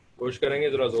کوشش کریں گے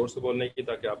ذرا زور سے بولنے کی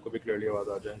تاکہ آپ کو بھی کلیئرلی آواز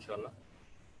آ جائے انشاءاللہ.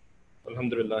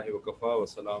 الحمدللہ وکفا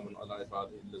وسلام علی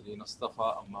عبادہ الذین اصطفى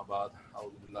اما بعد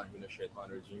اعوذ باللہ من الشیطان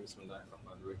الرجیم بسم اللہ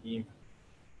الرحمن الرحیم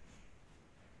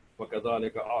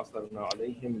وكذلك أعثرنا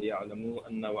عليهم ليعلموا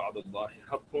أن وعد الله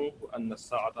حق وأن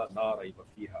الساعة لا ريب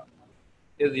فيها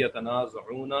إذ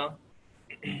يتنازعون.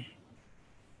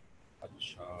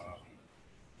 اچھا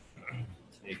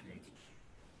ایک منٹ.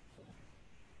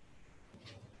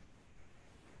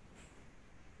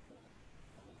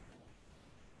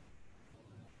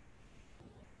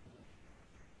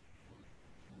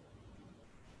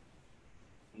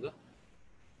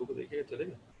 تو کو دیکھیے چلے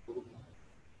گا.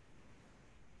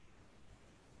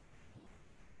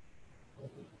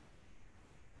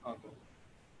 ہاں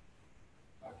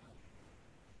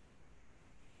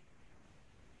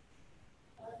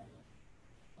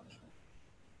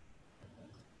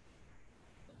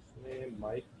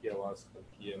مائک کی آواز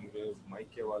کی ہے, مجھے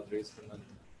مائک کی آواز ریز کرنا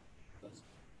نہیں.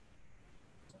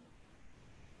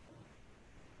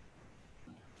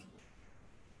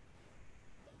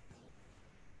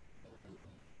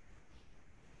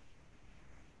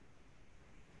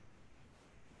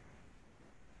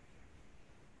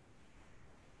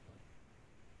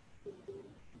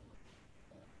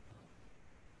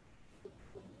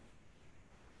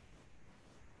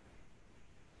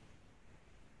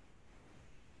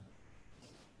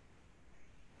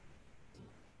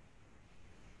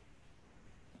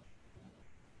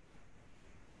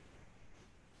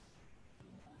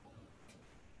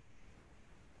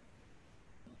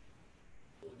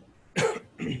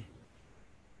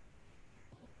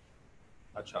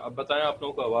 اچھا اب بتائیں آپ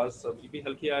لوگوں کو آواز ابھی بھی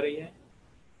ہلکی آ رہی ہے؟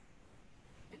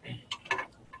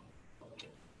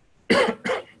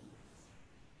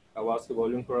 آواز کا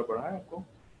والیوم تھوڑا بڑھا ہے آپ کو؟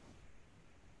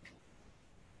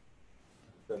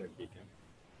 چلے ٹھیک ہے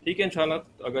ٹھیک ہے انشاءاللہ.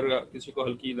 اگر کسی کو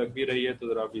ہلکی لگ بھی رہی ہے تو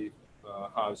ذرا بھی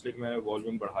ہاں اس لیے کہ میں نے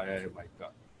والیوم بڑھایا ہے مائک کا.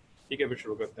 ٹھیک ہے پھر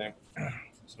شروع کرتے ہیں.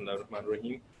 بسم اللہ الرحمن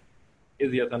الرحیم.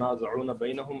 اذ يتنازعون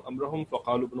بينهم امرهم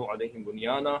فقالوا ابنوا عليهم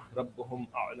بنيانا ربهم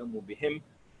اعلم بهم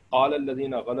قال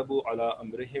الذين غلبوا على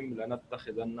امرهم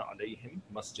لنتخذن عليهم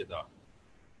مسجدا.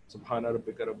 سبحان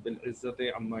ربك رب العزة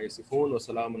عما يصفون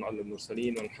وسلام على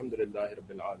المرسلين والحمد لله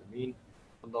رب العالمين.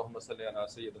 اللهم صل على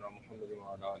سيدنا محمد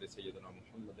وعلى آل سيدنا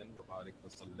محمد وبارك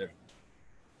وسلم.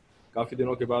 کافی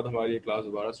دنوں کے بعد ہماری یہ کلاس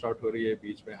دوبارہ سٹارٹ ہو رہی ہے.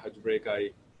 بیچ میں حج بریک آئی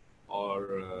اور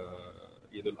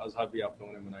عید الاضحیٰ بھی آپ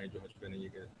لوگوں نے منائی جو حج پہ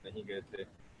نہیں گئے تھے,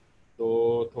 تو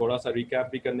تھوڑا سا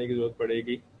ریکیپ بھی کرنے کی ضرورت پڑے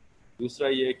گی. دوسرا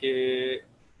یہ کہ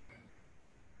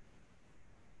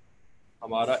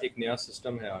ہمارا ایک نیا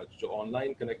سسٹم ہے آج جو آن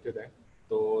لائن کنیکٹڈ ہے,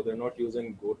 تو they not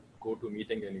using go to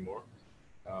meeting any more.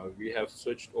 We have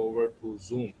switched over to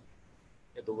zoom.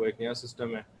 تو وہ ایک نیا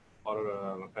سسٹم ہے اور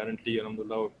اپیرنٹلی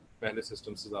الحمدللہ پہلے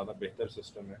سسٹم سے زیادہ بہتر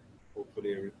سسٹم ہے. Hope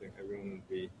fully every one will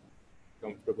be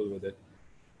comfortable with it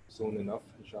سون انف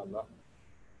انشاءاللہ.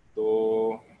 تو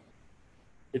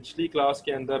پچھلی کلاس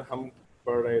کے اندر ہم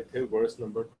پڑھ رہے تھے ورس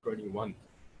نمبر 21.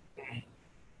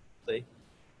 صحیح.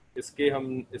 اس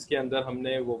کے اندر ہم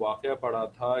نے وہ واقعہ پڑھا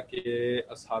تھا کہ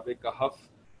اصحاب کہف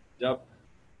جب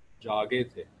جاگے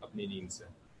تھے اپنی نیند سے.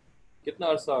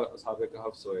 کتنا عرصہ اصحاب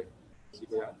کہف سوئے کسی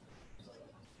کو یاد؟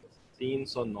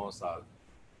 309 سال,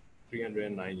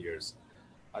 309 years.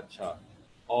 اچھا,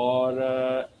 اور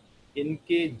ان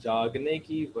کے جاگنے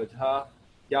کی وجہ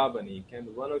کیا بنی؟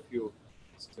 Can one of you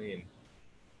explain?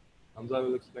 Hamza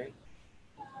will explain.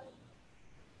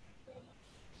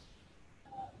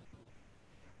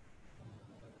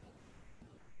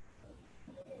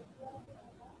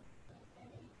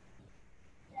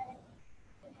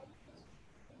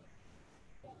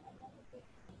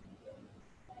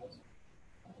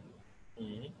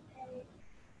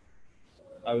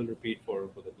 I will repeat for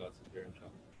the classes here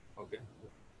inshallah. Okay.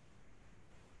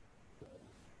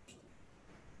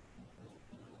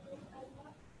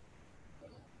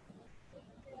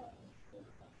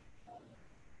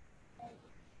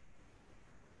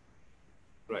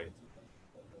 Right.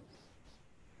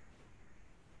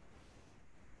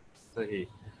 صحیح.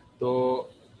 تو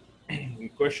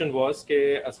کوشچن واز کہ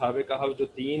اصحاب کہف جو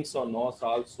 309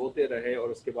 سال سوتے رہے اور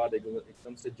اس کے بعد ایک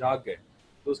دم سے جاگ گئے,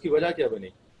 تو اس کی وجہ کیا بنی؟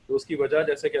 تو اس کی وجہ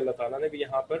جیسے کہ اللہ تعالیٰ نے بھی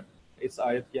یہاں پر اس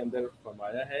آیت کے اندر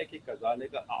فرمایا ہے کہ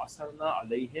کذالک اعثرنا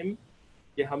علیہم,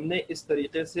 کہ ہم نے اس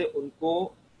طریقے سے ان کو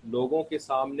لوگوں کے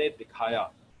سامنے دکھایا.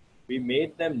 We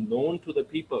made them known to the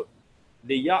people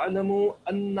لِيَعْلَمُوا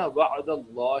أَنَّ وَعْدَ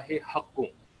اللَّهِ حَقٌّ,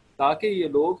 تاکہ یہ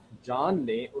لوگ جان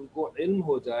لیں, ان کو علم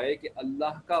ہو جائے کہ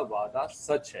اللہ کا وعدہ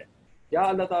سچ ہے. کیا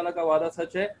اللہ تعالیٰ کا وعدہ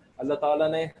سچ ہے؟ اللہ تعالیٰ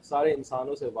نے سارے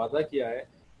انسانوں سے وعدہ کیا ہے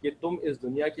کہ تم اس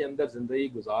دنیا کے اندر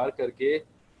زندگی گزار کر کے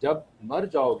جب مر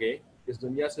جاؤ گے, اس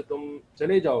دنیا سے تم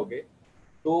چلے جاؤ گے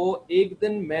تو ایک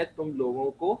دن میں تم لوگوں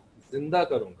کو زندہ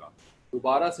کروں گا,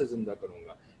 دوبارہ سے زندہ کروں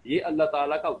گا. یہ اللہ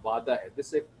تعالیٰ کا وعدہ ہے.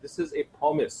 This is a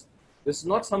promise. This is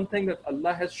not something that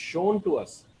Allah has shown to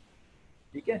us.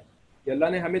 ٹھیک ہے, کہ اللہ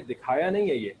نے ہمیں دکھایا نہیں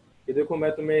ہے یہ کہ دیکھو میں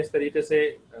تمہیں اس طریقے سے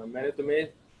میں نے تمہیں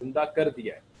زندہ کر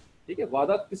دیا ہے. ٹھیک ہے,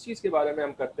 وعدہ کس چیز کے بارے میں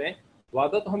ہم کرتے ہیں؟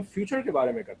 وعدہ تو ہم فیوچر کے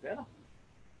بارے میں کرتے ہیں نا.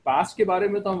 پاسٹ کے بارے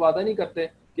میں تو ہم وعدہ نہیں کرتے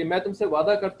کہ میں تم سے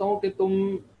وعدہ کرتا ہوں کہ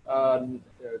تم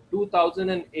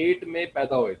 2008 میں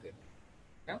پیدا ہوئے تھے.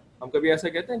 ہم کبھی ایسا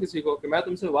کہتے ہیں کسی کو کہ میں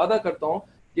تم سے وعدہ کرتا ہوں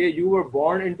کہ you were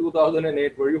born in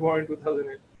 2008. Were you born in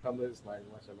 2008? Somebody smiled,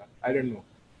 mashallah. I didn't know.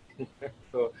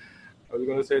 So I was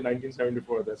going to say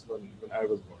 1974. That's when I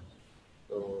was born.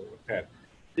 تو خیر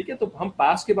ٹھیک ہے, تو ہم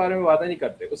پاسٹ کے بارے میں وعدہ نہیں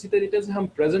کرتے. اسی طریقے سے ہم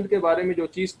پریزنٹ کے بارے میں جو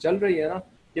چیز چل رہی ہے نا,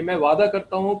 کہ میں وعدہ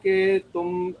کرتا ہوں کہ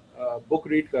تم بک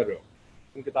ریڈ کر رہے ہو,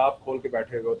 تم کتاب کھول کے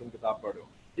بیٹھے ہوئے ہو, تم کتاب پڑھ رہے ہو.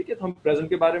 ٹھیک ہے, تو ہم پریزنٹ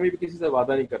کے بارے میں بھی کسی سے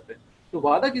وعدہ نہیں کرتے. تو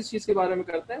وعدہ کس چیز کے بارے میں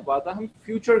کرتے ہیں؟ وعدہ ہم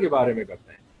فیوچر کے بارے میں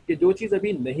کرتے ہیں, کہ جو چیز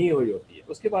ابھی نہیں ہوئی ہوتی ہے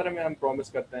اس کے بارے میں ہم پرومس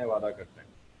کرتے ہیں, وعدہ کرتے ہیں.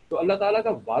 تو اللہ تعالیٰ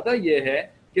کا وعدہ یہ ہے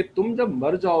کہ تم جب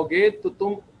مر جاؤ گے تو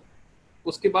تم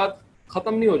اس کے بعد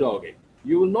ختم نہیں ہو جاؤ گے.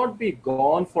 You will not be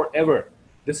gone forever.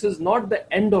 This is not the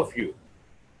end of you.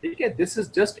 ٹھیک ہے, this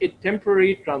is just a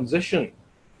temporary transition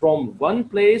from one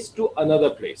place to another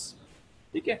place.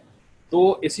 ٹھیک ہے, تو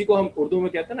اسی کو ہم اردو میں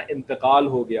کہتے ہیں نا انتقال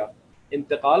ہو گیا.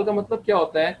 انتقال کا مطلب کیا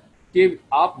ہوتا ہے؟ کہ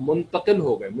آپ منتقل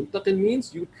ہو گئے. منتقل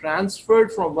means you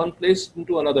transferred from one place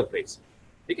to another place.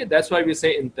 ٹھیک ہے, دیٹس وائی وی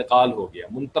سے انتقال ہو گیا,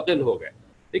 منتقل ہو گئے.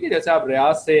 ٹھیک ہے, جیسے آپ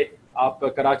ریاض سے آپ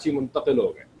کراچی منتقل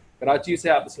ہو گئے, کراچی سے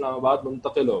آپ اسلام آباد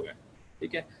منتقل ہو گئے.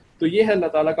 ٹھیک ہے, تو یہ ہے اللہ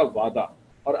تعالیٰ کا وعدہ.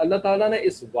 اور اللہ تعالیٰ نے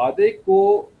اس وعدے کو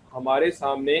ہمارے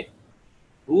سامنے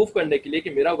پروف کرنے کے لیے کہ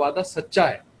میرا وعدہ سچا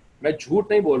ہے, میں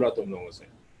جھوٹ نہیں بول رہا تم لوگوں سے.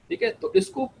 ٹھیک ہے, تو اس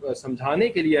کو سمجھانے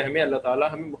کے لیے ہمیں اللہ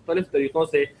تعالیٰ ہمیں مختلف طریقوں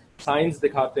سے سائنس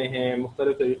دکھاتے ہیں,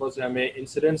 مختلف طریقوں سے ہمیں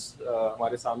انسیڈنٹس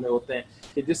ہمارے سامنے ہوتے ہیں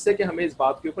کہ جس سے کہ ہمیں اس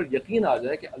بات کے اوپر یقین آ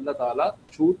جائے کہ اللہ تعالیٰ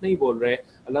جھوٹ نہیں بول رہے,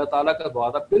 اللہ تعالیٰ کا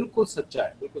وعدہ بالکل سچا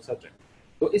ہے, بالکل سچ ہے.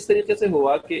 تو اس طریقے سے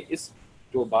ہوا کہ اس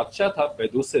جو بادشاہ تھا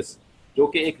بیدوسس, جو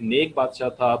کہ ایک نیک بادشاہ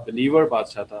تھا, بلیور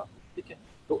بادشاہ تھا. ٹھیک ہے,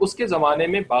 تو اس کے زمانے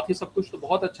میں باقی سب کچھ تو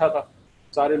بہت اچھا تھا,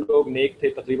 سارے لوگ نیک تھے,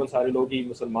 تقریباً سارے لوگ ہی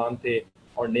مسلمان تھے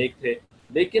اور نیک تھے.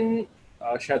 لیکن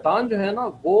شیطان جو ہے نا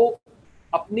وہ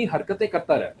اپنی حرکتیں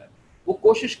کرتا رہتا ہے, وہ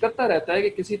کوشش کرتا رہتا ہے کہ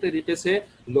کسی طریقے سے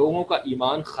لوگوں کا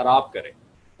ایمان خراب کرے,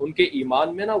 ان کے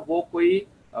ایمان میں نا وہ کوئی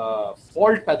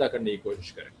فالٹ پیدا کرنے کی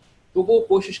کوشش کرے. تو وہ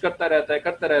کوشش کرتا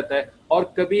رہتا ہے اور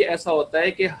کبھی ایسا ہوتا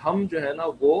ہے کہ ہم جو ہے نا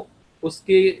وہ اس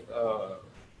کی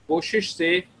کوشش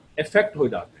سے افیکٹ ہو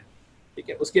جاتے ہیں. ٹھیک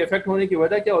ہے, اس کے افیکٹ ہونے کی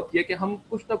وجہ کیا ہوتی ہے کہ ہم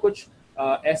کچھ نہ کچھ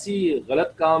ایسی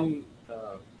غلط کام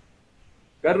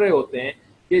کر رہے ہوتے ہیں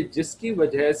کہ جس کی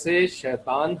وجہ سے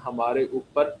شیطان ہمارے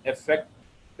اوپر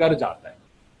افیکٹ کر جاتا ہے.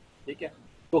 ٹھیک ہے,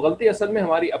 تو غلطی اصل میں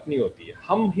ہماری اپنی ہوتی ہے,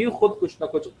 ہم ہی خود کچھ نہ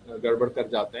کچھ گڑبڑ کر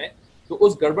جاتے ہیں. تو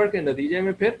اس گڑبڑ کے نتیجے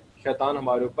میں پھر شیطان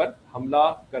ہمارے اوپر حملہ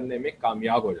کرنے میں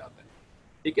کامیاب ہو جاتا ہے.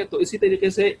 ٹھیک ہے, تو اسی طریقے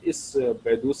سے اس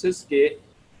بیدوسس کے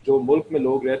جو ملک میں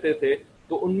لوگ رہتے تھے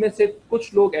تو ان میں سے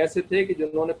کچھ لوگ ایسے تھے کہ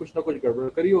جنہوں نے کچھ نہ کچھ گڑبڑ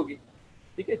کری ہوگی.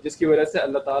 ٹھیک ہے, جس کی وجہ سے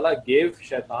اللہ تعالیٰ گیو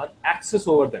شیطان ایکسس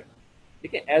اوور دیم.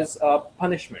 ٹھیک ہے, ایز اے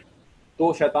پنشمنٹ.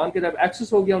 تو شیطان کے جب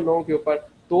ایکسس ہو گیا ان لوگوں کے اوپر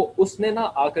تو اس نے نا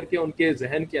آ کر کے ان کے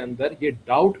ذہن کے اندر یہ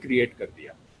ڈاؤٹ کریٹ کر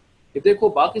دیا کہ دیکھو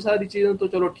باقی ساری چیزیں تو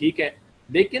چلو ٹھیک ہیں,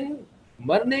 لیکن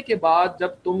مرنے کے بعد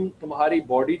جب تمہاری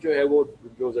باڈی جو ہے وہ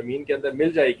جو زمین کے اندر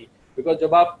مل جائے گی, بیکاز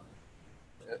جب آپ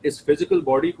اس فزیکل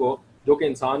باڈی کو جو کہ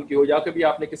انسان کی ہو یا کبھی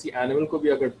آپ نے کسی اینیمل کو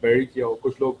بھی اگر بیری کیا ہو,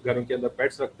 کچھ لوگ گھروں کے اندر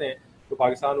پیٹس رکھتے ہیں تو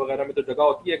پاکستان وغیرہ میں تو جگہ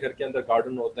ہوتی ہے, گھر کے اندر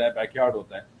گارڈن ہوتا ہے, بیک یارڈ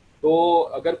ہوتا ہے, تو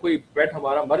اگر کوئی پیٹ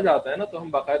ہمارا مر جاتا ہے نا تو ہم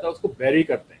باقاعدہ اس کو بیری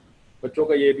کرتے ہیں. بچوں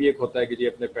کا یہ بھی ایک ہوتا ہے کہ جی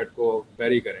اپنے پیٹ کو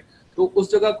بیری کریں. تو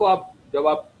اس جگہ کو آپ جب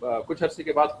آپ کچھ عرصے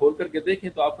کے بعد کھول کر کے دیکھیں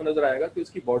تو آپ کو نظر آئے گا کہ اس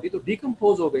کی باڈی تو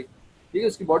ڈیکمپوز ہو گئی. ٹھیک ہے,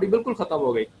 اس کی باڈی بالکل ختم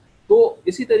ہو گئی. تو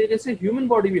اسی طریقے سے ہیومن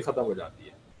باڈی بھی ختم ہو جاتی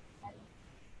ہے.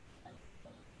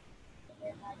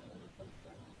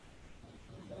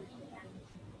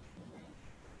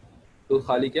 تو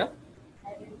خالی کیا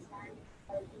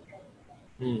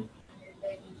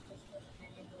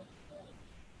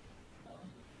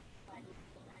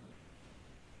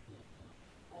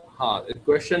ہاں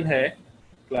کوشچن ہے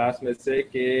کلاس میں سے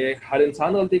کہ ہر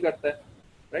انسان غلطی کرتا ہے,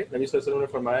 رائٹ. نبی صلی اللہ علیہ وسلم نے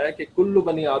فرمایا کہ کل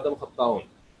بنی آدم خطاؤن,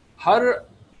 ہر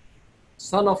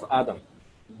سن آف آدم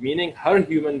میننگ ہر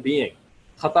ہیومن بینگ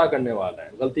خطا کرنے والا ہے,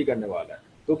 غلطی کرنے والا ہے.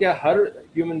 تو کیا ہر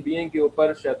ہیومن بینگ کے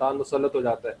اوپر شیطان مسلط ہو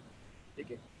جاتا ہے؟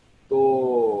 ٹھیک ہے,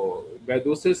 تو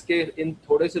بیدوسس کے ان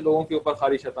تھوڑے سے لوگوں کے اوپر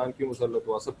خالی شیطان کیوں مسلط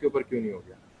ہوا, سب کے اوپر کیوں نہیں ہو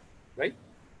گیا, رائٹ.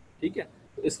 ٹھیک ہے,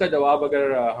 تو اس کا جواب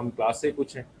اگر ہم کلاس سے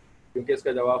پوچھیں کیونکہ اس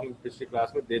کا جواب ہم پچھلی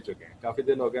کلاس میں دے چکے ہیں. کافی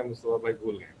دن ہو گئے مصطفیٰ بھائی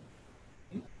بھول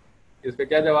گئے. اس کا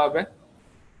کیا جواب ہے؟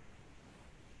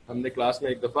 ہم نے کلاس میں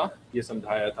ایک دفعہ یہ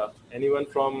سمجھایا تھا. Any one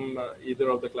from either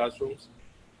of the class rooms?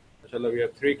 ماشاء اللہ we have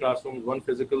 3 class rooms, 1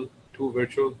 physical 2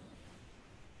 virtual.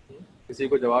 کسی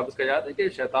کو جواب اس کا یاد ہے کہ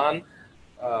شیطان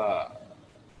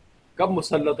کب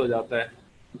مسلط ہو جاتا ہے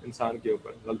انسان کے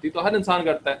اوپر؟ غلطی تو ہر انسان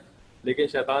کرتا ہے، لیکن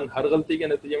شیطان ہر غلطی کے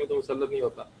نتیجے میں تو مسلط نہیں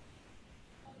ہوتا.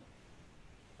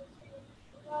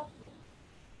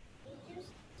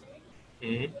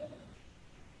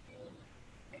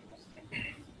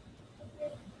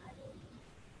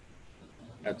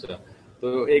 اچھا،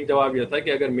 تو ایک جواب یہ تھا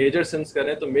کہ اگر میجر سنس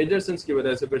کریں تو میجر سنس کی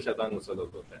وجہ سے پھر شیطان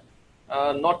مسلط ہوتا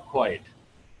ہے. Not quite.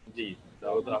 جی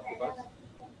داؤد آپ کے پاس؟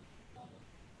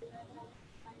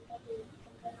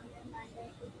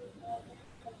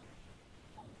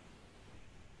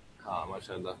 ہاں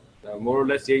ماشاء اللہ، مور اور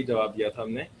لیس یہی جواب دیا تھا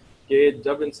ہم نے کہ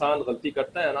جب انسان غلطی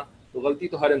کرتا ہے نا، تو غلطی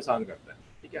تو ہر انسان کرتا ہے،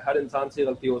 ٹھیک ہے، ہر انسان سے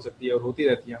غلطی ہو سکتی ہے اور ہوتی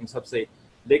رہتی ہے ہم سب سے.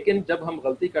 لیکن جب ہم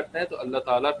غلطی کرتے ہیں تو اللہ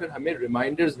تعالیٰ پھر ہمیں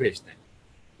ریمائنڈرز بھیجتے ہیں،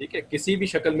 ٹھیک ہے، کسی بھی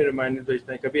شکل میں ریمائنڈر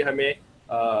بھیجتے ہیں. کبھی ہمیں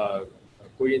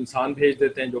کوئی انسان بھیج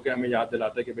دیتے ہیں جو کہ ہمیں یاد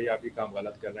دلاتا ہے کہ بھئی آپ یہ کام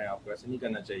غلط کر رہے ہیں، آپ کو ایسے نہیں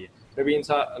کرنا چاہیے. کبھی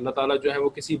انسان اللہ تعالیٰ جو ہے وہ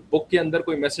کسی بک کے اندر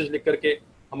کوئی میسج لکھ کر کے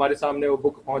ہمارے سامنے وہ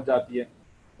بک پہنچ جاتی ہے،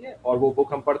 اور وہ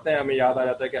بک ہم پڑھتے ہیں، ہمیں یاد آ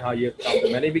جاتا ہے کہ ہاں یہ کام تو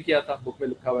میں نے بھی کیا تھا، بک میں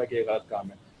لکھا ہوا ہے کہ یہ غلط کام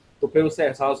ہے، تو پھر اس سے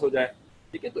احساس ہو جائے.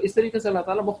 ٹھیک ہے، تو اس طریقے سے اللہ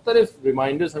تعالیٰ مختلف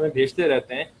ریمائنڈرز ہمیں بھیجتے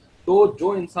رہتے ہیں. تو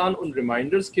جو انسان ان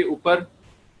ریمائنڈرز کے اوپر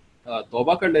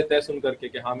توبہ کر لیتا ہے سن کر کے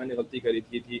کہ ہاں میں نے غلطی کری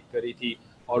تھی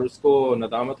اور اس کو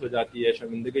ندامت ہو جاتی ہے،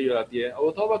 شرمندگی ہو جاتی ہے، اور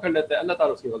وہ توبہ کر لیتا ہے، اللہ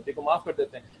تعالیٰ اس کی غلطی کو معاف کر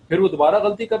دیتے ہیں. پھر وہ دوبارہ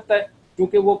غلطی کرتا ہے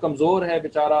کیونکہ وہ کمزور ہے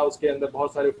بیچارہ، اس کے اندر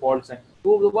بہت سارے فالٹس ہیں، تو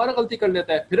وہ دوبارہ غلطی کر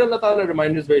لیتا ہے. پھر اللہ تعالیٰ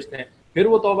ریمائنڈرز بھیجتے ہیں، پھر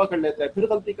وہ توبہ کر لیتا ہے، پھر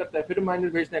غلطی کرتا ہے، پھر ریمائنڈر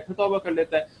بھیجتے ہیں، پھر توبہ کر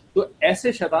لیتا ہے. تو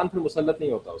ایسے شیطان پھر مسلط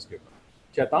نہیں ہوتا اس کے اوپر.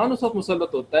 شیطان اس وقت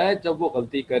مسلط ہوتا ہے جب وہ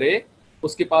غلطی کرے،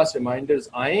 اس کے پاس ریمائنڈرز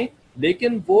آئیں،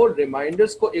 لیکن وہ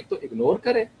ریمائنڈرز کو ایک تو اگنور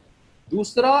کرے،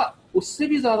 دوسرا اس سے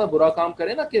بھی زیادہ برا کام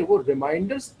کرے نا کہ وہ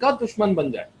ریمائنڈرز کا دشمن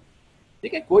بن جائے.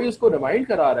 ٹھیک ہے، کوئی اس کو ریمائنڈ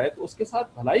کرا رہا ہے تو اس کے ساتھ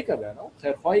بھلائی کر رہا ہے نا، وہ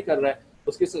خیر خواہی کر رہا ہے،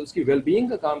 اس کی ویل بینگ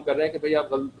کا کام کر رہے ہیں کہ بھئی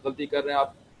آپ غلطی کر رہے ہیں،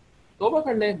 آپ توبہ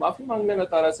کر لیں، معافی مانگ لیں اللہ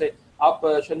تعالیٰ سے، آپ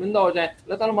شرمندہ ہو جائیں،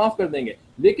 اللہ تعالیٰ معاف کر دیں گے.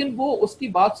 لیکن وہ اس کی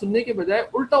بات سننے کے بجائے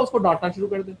الٹا اس کو ڈانٹنا شروع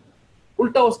کر دے،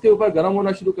 الٹا اس کے اوپر گرم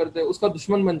ہونا شروع کر دے، اس کا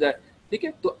دشمن بن جائے. ٹھیک ہے،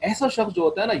 تو ایسا شخص جو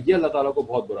ہوتا ہے نا، یہ اللہ تعالیٰ کو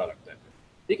بہت برا لگتا ہے.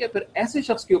 ٹھیک ہے، پھر ایسے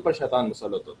شخص کے اوپر شیطان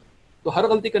مسلط ہوتا ہے. تو ہر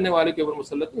غلطی کرنے والے کے اوپر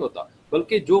مسلط نہیں ہوتا،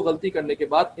 بلکہ جو غلطی کرنے کے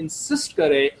بعد انسسٹ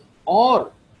کرے، اور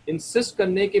انسسٹ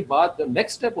کرنے کے بعد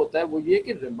نیکسٹ اسٹیپ ہوتا ہے وہ یہ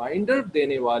کہ ریمائنڈر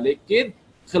دینے والے کے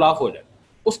خلاف ہو جائے،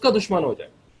 اس کا دشمن ہو جائے.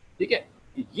 ٹھیک ہے،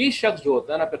 یہ شخص جو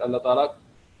ہوتا ہے نا پھر اللہ تعالیٰ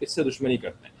اس سے دشمنی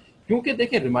کرتے ہیں. کیونکہ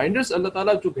دیکھیں ریمائنڈرز اللہ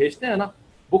تعالیٰ جو بھیجتے ہیں نا،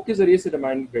 بک کے ذریعے سے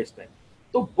ریمائنڈر بھیجتے ہیں.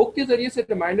 تو بک کے ذریعے سے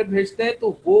ریمائنڈر بھیجتے ہیں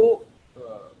تو وہ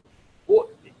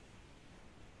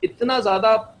اتنا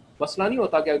زیادہ مسئلہ نہیں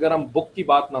ہوتا کہ اگر ہم بک کی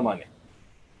بات نہ مانیں.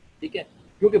 ٹھیک ہے،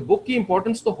 کیونکہ بک کی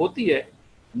امپورٹنس تو ہوتی ہے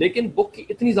لیکن بک کی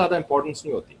اتنی زیادہ امپورٹنس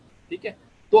نہیں ہوتی. ٹھیک ہے،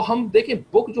 تو ہم دیکھیں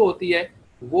بک جو ہوتی ہے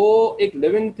وہ ایک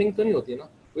لیونگ تھنگ تو نہیں ہوتی ہے نا،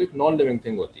 وہ ایک نان لیونگ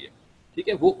تھنگ ہوتی ہے. ٹھیک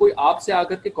ہے، وہ کوئی آپ سے آ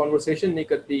کر کے کانورسیشن نہیں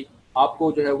کرتی، آپ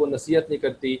کو جو ہے وہ نصیحت نہیں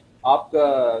کرتی، آپ کا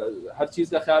ہر چیز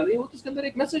کا خیال نہیں. وہ تو اس کے اندر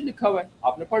ایک میسج لکھا ہوا ہے،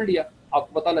 آپ نے پڑھ لیا، آپ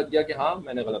کو پتہ لگ گیا کہ ہاں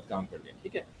میں نے غلط کام کر لیا.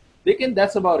 ٹھیک ہے، لیکن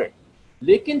دیٹس اباؤٹ اٹ.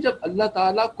 لیکن جب اللہ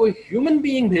تعالیٰ کوئی ہیومن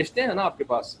بینگ بھیجتے ہیں نا آپ کے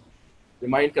پاس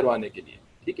ریمائنڈ کروانے کے لیے،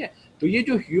 ٹھیک ہے، تو یہ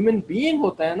جو ہیومن بینگ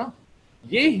ہوتا ہے نا،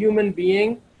 یہ ہیومن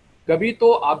بینگ کبھی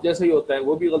تو آپ جیسا ہی ہوتا ہے،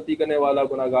 وہ بھی غلطی کرنے والا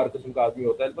گناہگار قسم کا آدمی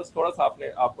ہوتا ہے، بس تھوڑا سا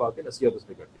آپ کو آ کے نصیحت اس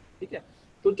نے کر دی. ٹھیک ہے،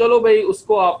 تو چلو بھائی اس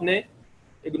کو آپ نے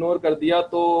اگنور کر دیا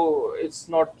تو it's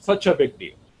not such a big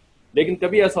deal. لیکن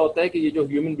کبھی ایسا ہوتا ہے کہ یہ جو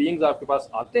ہیومن بینگز آپ کے پاس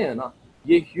آتے ہیں نا،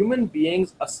 یہ ہیومن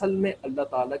بینگز اصل میں اللہ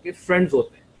تعالیٰ کے فرینڈز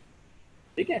ہوتے ہیں.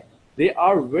 ٹھیک ہے، they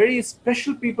are very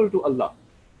special people to اللہ.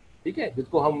 ٹھیک ہے، جس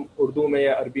کو ہم اردو میں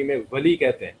یا عربی میں ولی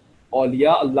کہتے ہیں،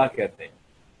 اولیاء اللہ کہتے ہیں.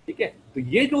 ٹھیک ہے، تو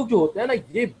یہ لوگ جو ہوتے ہیں نا،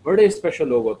 یہ بڑے اسپیشل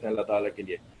لوگ ہوتے ہیں اللہ تعالیٰ کے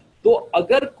لیے. تو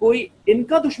اگر کوئی ان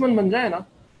کا دشمن بن جائے نا،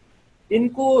 ان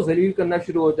کو ذلیل کرنا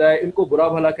شروع ہو جائے، ان کو برا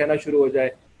بھلا کہنا شروع ہو جائے،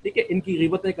 ٹھیک ہے، ان کی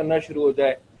غیبتیں کرنا شروع ہو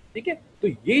جائے، ٹھیک ہے، تو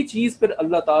یہ چیز پھر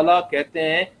اللہ تعالیٰ کہتے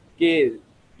ہیں کہ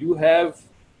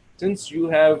since you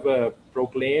have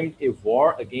proclaimed a war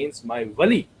against my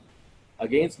wali,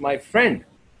 against my friend,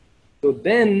 so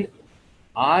then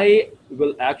I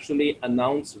will actually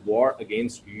announce war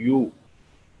against you.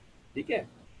 ٹھیک ہے،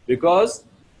 because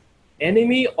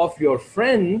enemy of your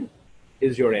friend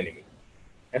is your enemy.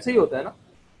 ایسا ہی ہوتا ہے نا،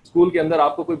 اسکول کے اندر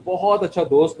آپ کو کوئی بہت اچھا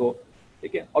دوست ہو،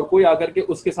 ٹھیک ہے، اور کوئی آ کر کے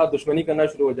اس کے ساتھ دشمنی کرنا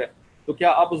شروع ہو جائے، تو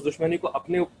کیا آپ اس دشمنی کو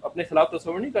اپنے خلاف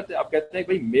تصور نہیں کرتے؟ آپ کہتے ہیں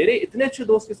کہ بھائی میرے اتنے اچھے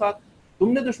دوست کے ساتھ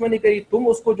تم نے دشمنی کری, تم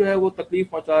اس کو جو ہے وہ تکلیف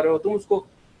پہنچا رہے ہو, تم اس کو,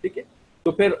 ٹھیک ہے.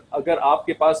 تو پھر اگر آپ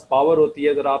کے پاس پاور ہوتی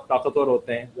ہے, ذرا آپ طاقتور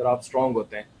ہوتے ہیں, ذرا آپ اسٹرانگ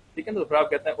ہوتے ہیں, ٹھیک ہے, تو پھر آپ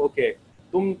کہتے ہیں اوکے,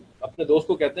 تم اپنے دوست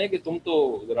کو کہتے ہیں کہ تم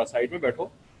تو ذرا سائڈ میں بیٹھو,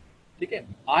 ٹھیک ہے,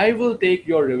 I will take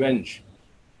your revenge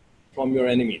from your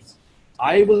enemies,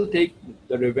 I will take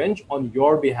the revenge on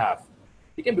your behalf,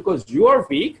 ٹھیک ہے, because you are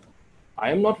weak,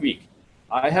 I am not weak,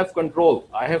 I have control,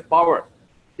 I have power,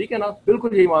 ٹھیک ہے نا.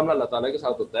 بالکل یہی معاملہ اللہ تعالیٰ کے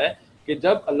ساتھ ہوتا ہے کہ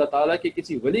جب اللہ تعالیٰ کے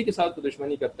کسی ولی کے ساتھ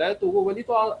دشمنی کرتا ہے تو وہ ولی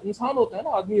تو انسان ہوتا ہے نا,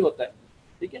 آدمی ہوتا ہے,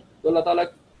 ٹھیک ہے, تو اللہ تعالیٰ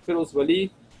پھر اس ولی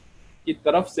کی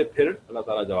طرف سے پھر اللہ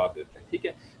تعالیٰ جواب دیتے ہیں, ٹھیک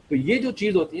ہے. تو یہ جو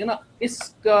چیز ہوتی ہے نا, اس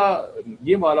کا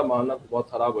یہ والا معاملہ بہت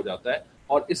خراب ہو جاتا ہے,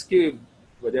 اور اس کی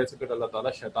وجہ سے پھر اللہ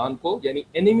تعالیٰ شیطان کو, یعنی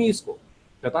اینیمیز کو,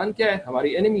 شیطان کیا ہے,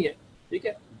 ہماری اینیمی ہے, ٹھیک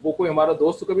ہے, وہ کوئی ہمارا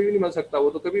دوست تو کبھی بھی نہیں بن سکتا, وہ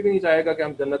تو کبھی بھی نہیں چاہے گا کہ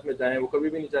ہم جنت میں جائیں, وہ کبھی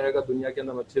بھی نہیں چاہے گا دنیا کے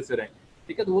اندر اچھے سے رہیں,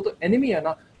 ٹھیک ہے, تو وہ تو اینیمی ہے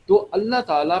نا. تو اللہ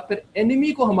تعالیٰ پھر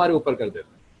اینیمی کو ہمارے اوپر کر دیتا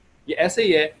ہے. یہ ایسے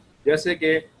ہی ہے جیسے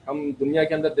کہ ہم دنیا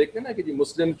کے اندر دیکھتے ہیں نا کہ جی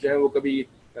مسلم جو ہیں وہ کبھی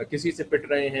کسی سے پٹ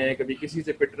رہے ہیں, کبھی کسی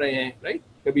سے پٹ رہے ہیں, رائٹ,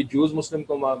 کبھی جوز مسلمس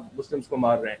کو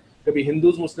مار رہے ہیں, کبھی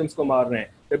ہندوز مسلمس کو مار رہے ہیں,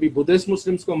 کبھی بدھسٹ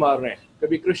مسلمس کو مار رہے ہیں,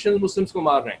 کبھی کرسچن مسلمس کو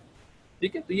مار رہے ہیں,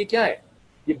 ٹھیک ہے. تو یہ کیا ہے,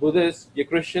 یہ بدھسٹ, یہ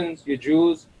کرسچنس, یہ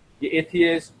جوز, یہ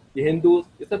ایتھیسٹ, یہ ہندوز,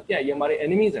 یہ سب کیا ہے, یہ ہمارے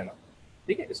اینیمیز ہیں نا,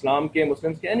 ٹھیک ہے, اسلام کے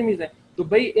مسلمس کے اینیمیز ہیں. تو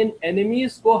بھائی ان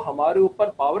اینیمیز کو ہمارے اوپر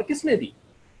پاور کس نے دی,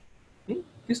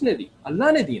 کس نے دی,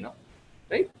 اللہ نے دی نا,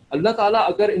 رائٹ. اللہ تعالیٰ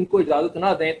اگر ان کو اجازت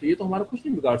نہ دیں تو یہ تو ہمارا کچھ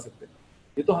نہیں بگاڑ سکتے,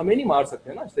 یہ تو ہمیں نہیں مار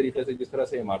سکتے نا اس طریقے سے جس طرح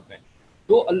سے یہ مارتے ہیں.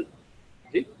 تو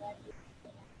جی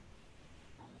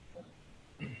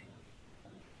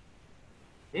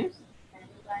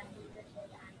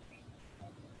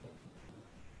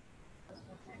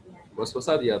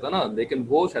وسوسہ دیا تھا نا, لیکن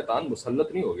وہ شیطان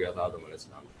مسلط نہیں ہو گیا تھا آدم علیہ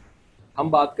السلام. ہم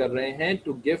بات کر رہے ہیں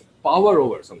to give power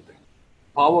over some thing,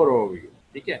 power over you,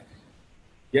 ٹھیک ہے,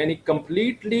 یعنی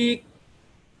completely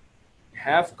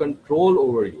have control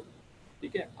over you,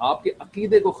 ٹھیک ہے. آپ کے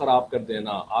عقیدے کو خراب کر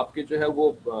دینا, آپ کے جو ہے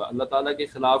وہ اللہ تعالیٰ کے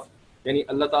خلاف, یعنی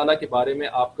اللہ تعالیٰ کے بارے میں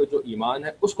آپ کا جو ایمان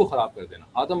ہے اس کو خراب کر دینا.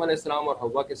 آدم علیہ السلام اور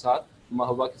حوا کے ساتھ,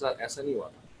 حوا کے ساتھ ایسا نہیں ہوا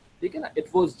تھا, ٹھیک ہے نا.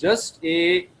 It was just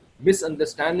a miss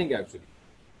understanding actually.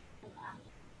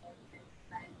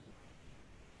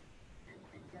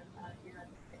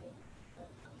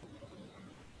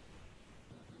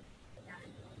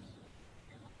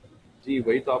 جی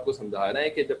وہی تو آپ کو سمجھا رہے ہیں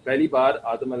کہ جب پہلی بار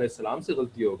آدم علیہ السلام سے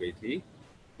غلطی ہو گئی تھی,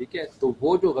 ٹھیک ہے, تو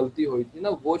وہ جو غلطی ہوئی تھی نا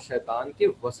وہ شیطان کے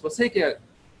وسوسے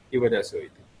کی وجہ سے ہوئی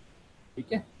تھی,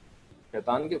 ٹھیک ہے,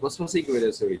 شیطان کے وسوسے کی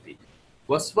وجہ سے ہوئی تھی.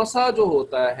 وسوسہ جو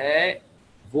ہوتا ہے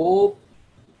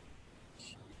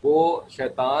وہ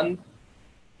شیطان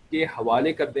کے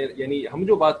حوالے کر دے, یعنی ہم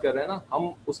جو بات کر رہے ہیں نا, ہم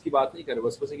اس کی بات نہیں کر رہے,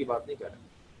 وسوسے کی بات نہیں کر رہے,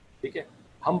 ٹھیک ہے.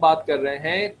 ہم بات کر رہے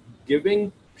ہیں گیونگ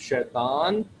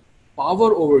شیطان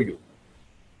پاور اوور یو,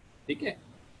 ٹھیک ہے.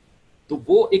 تو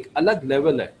وہ ایک الگ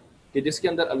لیول ہے کہ جس کے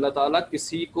اندر اللہ تعالیٰ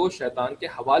کسی کو شیطان کے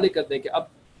حوالے کر دیں کہ اب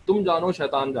تم جانو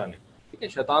شیطان جانے, ٹھیک ہے,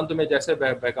 شیطان تمہیں جیسے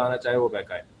بہکانا چاہے وہ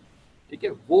بہکائے, ٹھیک ہے.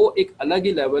 وہ ایک الگ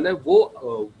ہی لیول ہے.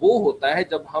 وہ ہوتا ہے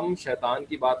جب ہم شیطان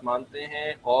کی بات مانتے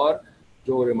ہیں اور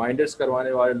جو ریمائنڈرز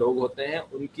کروانے والے لوگ ہوتے ہیں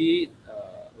ان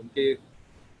کے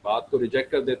بات کو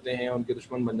ریجیکٹ کر دیتے ہیں, ان کے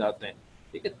دشمن بن جاتے ہیں,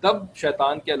 ٹھیک ہے. تب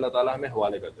شیطان کے اللہ تعالیٰ ہمیں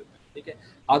حوالے کر دیتے ہیں, ٹھیک ہے.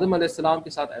 آدم علیہ السلام کے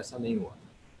ساتھ ایسا نہیں ہوا,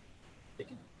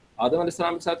 ٹھیک ہے. آدم علیہ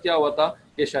السلام کے ساتھ کیا ہوا تھا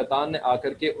کہ شیطان نے آ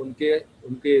کر کے ان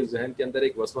کے ذہن کے اندر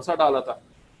ایک وسوسہ ڈالا تھا,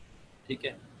 ٹھیک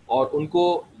ہے, اور ان کو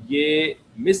یہ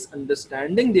مس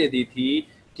انڈرسٹینڈنگ دے دی تھی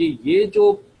کہ یہ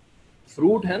جو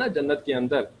فروٹ ہے نا جنت کے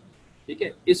اندر, ٹھیک ہے,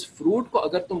 اس فروٹ کو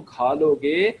اگر تم کھا لو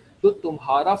گے تو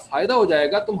تمہارا فائدہ ہو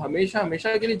جائے گا, تم ہمیشہ ہمیشہ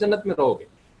کے لیے جنت میں رہو گے,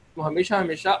 تم ہمیشہ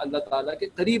ہمیشہ اللہ تعالیٰ کے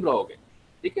قریب رہو گے,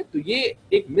 ٹھیک ہے. تو یہ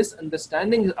ایک مس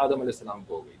انڈرسٹینڈنگ آدم علیہ السلام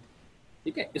کو ہو گئی تھی,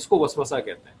 ٹھیک ہے. اس کو وسوسہ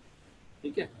کہتے ہیں,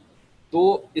 ٹھیک ہے. تو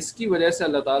اس کی وجہ سے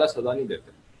اللہ تعالیٰ سزا نہیں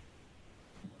دیتے,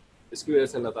 اس کی وجہ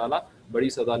سے اللہ تعالیٰ بڑی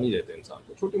سزا نہیں دیتے انسان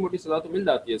کو. چھوٹی موٹی سزا تو مل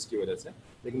جاتی ہے اس کی وجہ سے,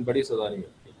 لیکن بڑی سزا نہیں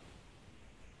ملتی.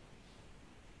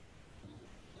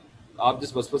 آپ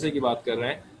جس وسوسے کی بات کر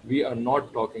رہے ہیں, we are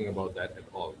not talking about that at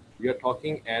all, we are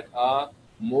talking at a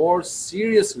more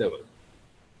serious level.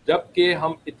 جب کہ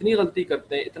ہم اتنی غلطی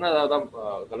کرتے ہیں, اتنا زیادہ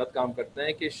غلط کام کرتے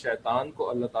ہیں کہ شیطان کو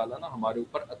اللہ تعالیٰ نا ہمارے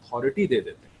اوپر اتھارٹی دے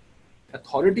دیتے ہیں.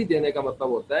 اتھارٹی دینے کا مطلب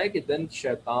ہوتا ہے کہ دین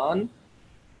شیطان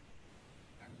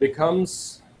بیکمس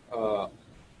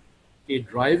اے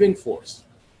ڈرائیونگ فورس,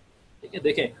 ٹھیک ہے.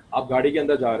 دیکھیں آپ گاڑی کے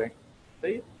اندر جا رہے ہیں,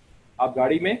 صحیح ہے, آپ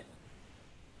گاڑی میں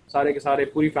سارے کے سارے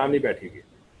پوری فیملی بیٹھی ہوئی ہے,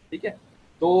 ٹھیک ہے.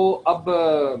 تو اب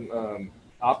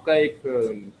آپ کا ایک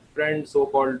فرینڈ, سو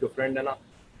کالڈ فرینڈ ہے نا,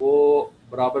 وہ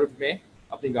برابر میں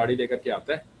اپنی گاڑی لے کر کے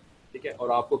آتا ہے, ٹھیک ہے, اور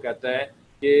آپ کو کہتا ہے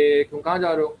کہ تم کہاں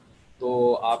جا رہے ہو,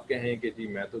 تو آپ کہیں کہ جی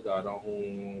میں تو جا رہا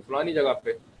ہوں فلانی جگہ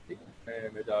پہ، ٹھیک ہے،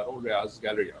 میں جا رہا ہوں ریاض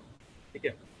گیلری جا رہا ہوں، ٹھیک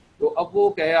ہے. تو اب وہ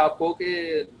کہے آپ کو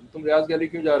کہ تم ریاض گیلری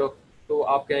کیوں جا رہے ہو؟ تو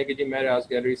آپ کہیں کہ جی میں ریاض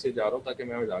گیلری سے جا رہا ہوں تاکہ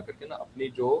میں جا کر کے نا اپنی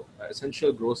جو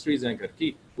اسینشیل گروسریز ہیں گھر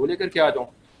کی وہ لے کر کے آ جاؤں.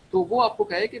 تو وہ آپ کو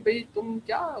کہے کہ بھئی تم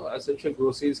کیا اسینشیل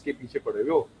گروسریز کے پیچھے پڑے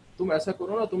ہوئے ہو، تم ایسا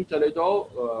کرو نا، تم چلے جاؤ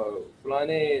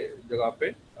فلانے جگہ پہ،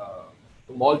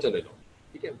 تم مال چلے جاؤ،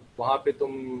 ٹھیک ہے، وہاں پہ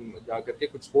تم جا کر کے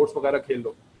کچھ اسپورٹس وغیرہ کھیل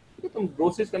لو، ٹھیک ہے، تم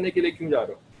گروسریز کرنے کے لیے کیوں جا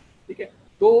رہے ہو، ٹھیک ہے.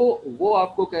 تو وہ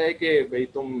آپ کو کہے کہ بھئی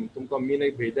تم کو امی نے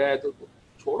بھیجا ہے تو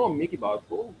چھوڑو امی کی بات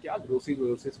کو، کیا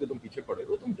گروسریز کے تم پیچھے پڑے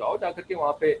ہو، تم جاؤ جا کر کے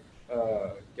وہاں پہ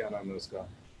کیا نام ہے اس کا،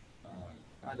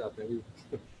 کہاں جاتے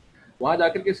ہیں وہاں جا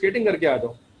کر کے اسکیٹنگ کر کے آ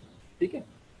جاؤ، ٹھیک ہے.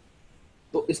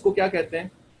 تو اس کو کیا کہتے ہیں؟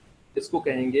 اس کو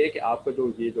کہیں گے کہ آپ کا جو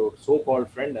یہ جو سو کالڈ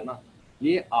فرینڈ ہے نا،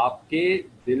 یہ آپ کے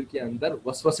دل کے اندر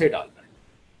وسوسے ڈالتا ہے،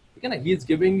 ٹھیک ہے نا. He is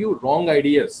giving you wrong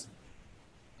ideas,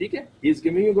 ٹھیک ہے، he is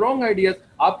giving you wrong ideas.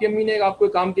 آپ کی امی نے آپ کو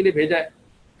کام کے لیے بھیجا ہے،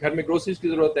 گھر میں گروسریز کی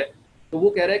ضرورت ہے، تو وہ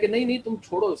کہہ رہا ہے کہ نہیں نہیں تم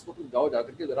چھوڑو اس کو، تم جاؤ جا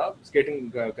کر کے ذرا اسکیٹنگ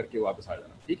کر کے واپس آ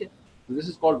جانا، ٹھیک ہے. دس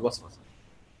از کالڈ وسوسہ،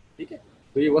 ٹھیک ہے.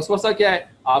 تو یہ وسوسہ کیا ہے؟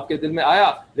 آپ کے دل میں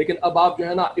آیا، لیکن اب آپ جو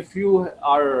ہے نا اف یو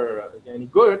آر یعنی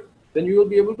good then you will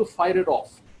be able to fire it off,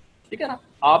 ٹھیک ہے نا.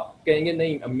 آپ کہیں گے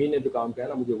نہیں امی نے جو کام کیا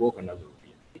نا مجھے وہ کرنا ضروری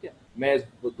ہے، ٹھیک ہے، میں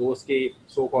دوست کے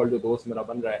سو کالڈ جو دوست میرا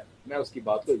بن رہا ہے میں اس کی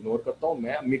بات کو اگنور کرتا ہوں،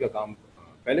 میں امی کا کام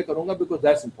پہلے کروں گا بیکاز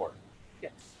دیٹس امپورٹنٹ، ٹھیک ہے.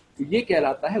 تو یہ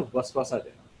کہلاتا ہے وسوسہ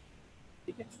دینا،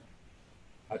 ٹھیک ہے.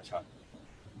 اچھا،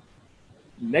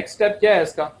 نیکسٹ اسٹیپ کیا ہے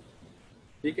اس کا؟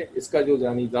 ٹھیک ہے، اس کا جو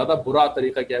یعنی زیادہ برا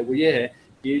طریقہ کیا ہے وہ یہ ہے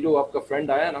کہ یہ جو آپ کا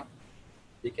فرینڈ آیا نا،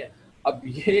 ٹھیک ہے، اب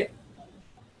یہ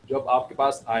جب آپ کے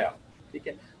پاس آیا، ٹھیک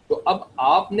ہے، تو اب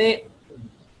آپ نے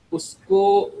اس کو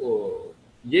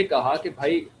یہ کہا کہ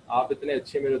بھائی آپ اتنے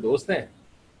اچھے میرے دوست ہیں،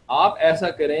 آپ ایسا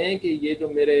کریں کہ یہ جو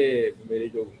میری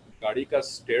جو گاڑی کا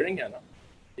اسٹیئرنگ ہے نا،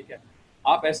 ٹھیک ہے،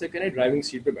 آپ ایسے کریں ڈرائیونگ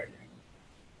سیٹ پہ بیٹھ جائیں،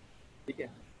 ٹھیک ہے،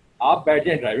 آپ بیٹھ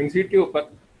جائیں ڈرائیونگ سیٹ کے اوپر.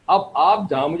 اب آپ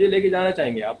جہاں مجھے لے کے جانا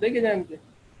چاہیں گے آپ لے کے جائیں مجھے،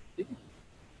 ٹھیک ہے.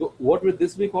 تو what will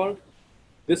this be called?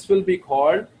 This will be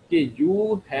called کہ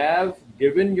you have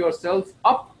given your self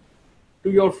up to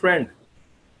your friend,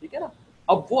 ٹھیک ہے نا.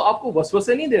 اب وہ آپ کو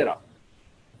وسوسے نہیں دے رہا،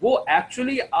 وہ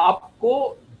ایکچولی آپ کو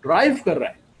ڈرائیو کر رہا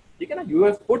ہے، ٹھیک ہے نا. یو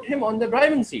ہیو پٹ ہم آن دا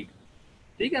ڈرائیونگ سیٹ،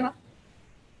 ٹھیک ہے نا.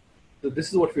 تو دس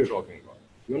is what we are talking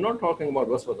about, you are not talking about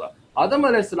وسوسہ. آدم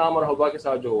علیہ السلام اور حوا کے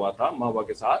ساتھ جو ہوا تھا، ماں باپ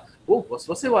کے ساتھ، وہ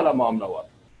وسوسے والا معاملہ ہوا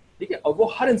تھا، ٹھیک ہے. اور وہ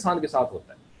ہر انسان کے ساتھ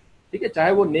ہوتا ہے، ٹھیک ہے،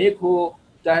 چاہے وہ نیک ہو،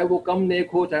 چاہے وہ کم نیک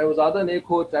ہو، چاہے وہ زیادہ نیک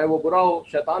ہو، چاہے وہ برا ہو،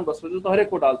 شیطان وسوسے تو ہر ایک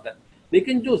کو ڈالتا ہے.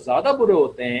 لیکن جو زیادہ برے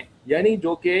ہوتے ہیں یعنی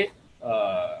جو کہ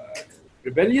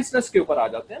ریبیلیسنس کے اوپر آ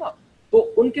جاتے ہیں نا، تو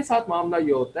ان کے ساتھ معاملہ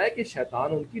یہ ہوتا ہے کہ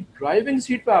شیطان ان کی ڈرائیونگ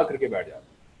سیٹ پہ آ کر کے بیٹھ جاتا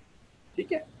ہے،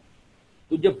 ٹھیک ہے.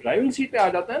 تو جب ڈرائیونگ سیٹ پہ آ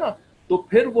جاتا ہے نا تو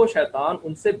پھر وہ شیطان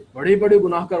ان سے بڑے بڑے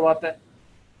گناہ کرواتا ہے،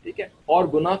 ٹھیک ہے، اور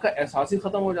گناہ کا احساس ہی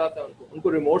ختم ہو جاتا ہے، ان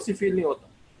کو ریمورس ہی فیل نہیں ہوتا،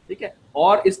 ٹھیک ہے.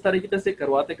 اور اس طریقے سے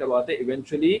کرواتے کرواتے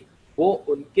ایونچولی وہ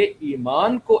ان کے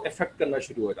ایمان کو افیکٹ کرنا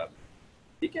شروع ہو جاتا ہے،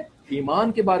 ٹھیک ہے.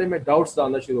 ایمان کے بارے میں ڈاؤٹس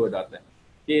ڈالنا شروع ہو جاتا ہے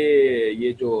کہ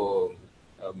یہ جو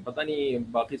پتہ نہیں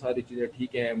باقی ساری چیزیں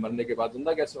ٹھیک ہیں، مرنے کے بعد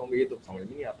زندہ کیسے ہوں گے یہ تو سمجھ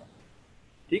میں نہیں آتا،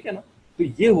 ٹھیک ہے نا. تو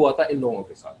یہ ہوا تھا ان لوگوں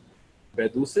کے ساتھ.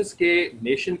 بیدوسس کے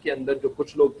نیشن کے اندر جو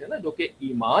کچھ لوگ تھے نا جو کہ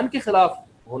ایمان کے خلاف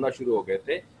ہونا شروع ہو گئے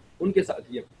تھے، ان کے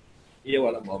ساتھ یہ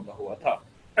والا معاملہ ہوا تھا.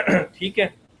 ٹھیک ہے،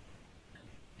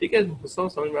 ٹھیک ہے،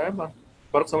 سمجھ میں آیا بات،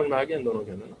 فرق سمجھ میں آ گیا ان دونوں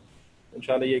کے اندر نا.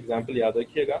 انشاءاللہ یہ اگزامپل یاد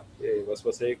رکھیے گا کہ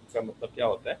وسوسے کا مطلب کیا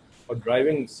ہوتا ہے اور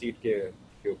ڈرائیونگ سیٹ کے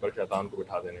اوپر شیطان کو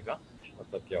بٹھا دینے کا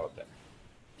مطلب کیا ہوتا ہے.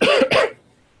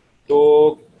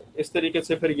 تو اس طریقے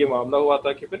سے پھر یہ معاملہ ہوا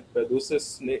تھا کہ پھر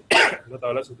بیدوسس نے اللہ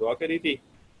تعالیٰ سے دعا کری تھی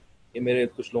کہ میرے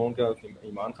کچھ لوگوں کا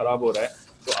ایمان خراب ہو رہا ہے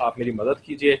تو آپ میری مدد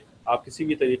کیجئے، آپ کسی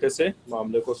بھی طریقے سے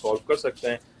معاملے کو سولو کر سکتے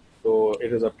ہیں، تو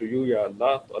it is up to you یا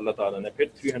اللہ. تو اللہ تعالیٰ نے پھر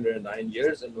 309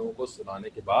 ایئرز ان لوگوں کو سلانے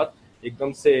کے بعد ایک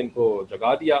دم سے ان کو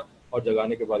جگا دیا، اور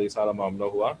جگانے کے بعد یہ سارا معاملہ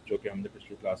ہوا جو کہ ہم نے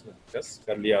پچھلی کلاس میں ڈسکس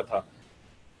کر لیا تھا.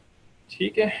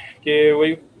 ٹھیک ہے، کہ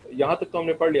وہی یہاں تک تو ہم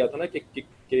نے پڑھ لیا تھا نا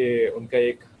کہ ان کا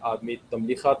ایک آدمی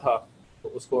تملیخہ تھا، تو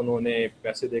اس کو انہوں نے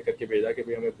پیسے دے کر کے بھیجا کہ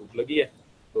بھئی ہمیں بھوک لگی ہے،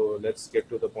 تو let's get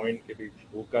to the point کہ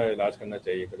بھوک کا علاج کرنا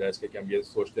چاہیے بجائے اس کے کہ ہم یہ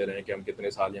سوچتے رہیں کہ ہم کتنے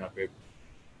سال یہاں پہ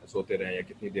سوتے رہیں یا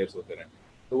کتنی دیر سوتے رہیں.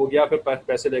 تو وہ گیا پھر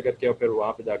پیسے لے کر کے، اور پھر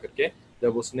وہاں پہ جا کر کے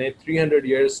جب اس نے 300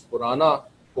 ایئرس پرانا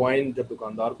کوائن جب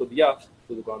دکاندار کو دیا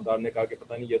تو دکاندار نے کہا کہ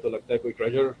پتہ نہیں یہ تو لگتا ہے کوئی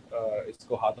ٹریجر اس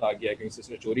کو ہاتھ آ گیا ہے، کہیں سے اس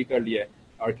نے چوری کر لیا ہے،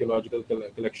 آرکیولوجیکل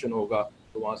کلیکشن ہوگا،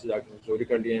 تو وہاں سے جا کے چوری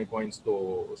کر لیے ہیں کوائنس.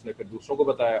 تو اس نے پھر دوسروں کو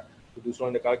بتایا، تو دوسروں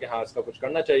نے کہا کہ ہاں اس کا کچھ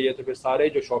کرنا چاہیے. تو پھر سارے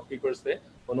جو شاپ کیپرز تھے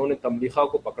انہوں نے تملیخہ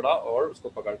کو پکڑا اور اس کو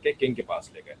پکڑ کے کنگ کے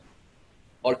پاس لے گئے.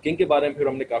 اور کنگ کے بارے میں پھر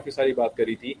ہم نے کافی ساری بات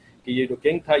کری تھی کہ یہ جو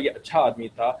کنگ تھا یہ اچھا آدمی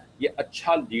تھا, یہ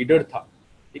اچھا لیڈر تھا.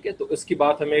 ٹھیک ہے, تو اس کی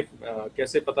بات ہمیں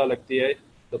کیسے پتہ لگتی ہے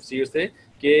تفسیر سے,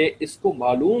 کہ اس کو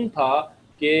معلوم تھا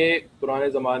کہ پرانے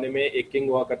زمانے میں ایک کنگ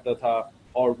ہوا کرتا تھا,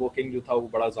 اور وہ کنگ جو تھا وہ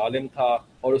بڑا ظالم تھا,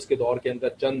 اور اس کے دور کے اندر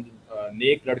چند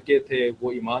نیک لڑکے تھے,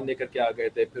 وہ ایمان لے کر کے آ گئے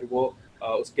تھے. پھر وہ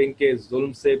اس کنگ کے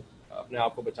ظلم سے اپنے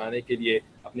آپ کو بچانے کے لیے,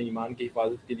 اپنے ایمان کی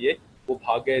حفاظت کے لیے وہ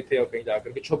بھاگ گئے تھے اور کہیں جا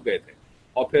کر کے چھپ گئے تھے.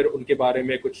 اور پھر ان کے بارے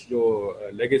میں کچھ جو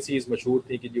لیگیسیز مشہور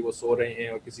تھیں کہ جی وہ سو رہے ہیں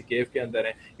اور کسی کیو کے اندر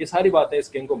ہیں, یہ ساری باتیں اس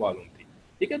کنگ کو معلوم تھی.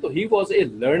 ٹھیک ہے, تو he was a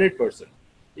learned person.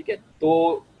 ٹھیک ہے,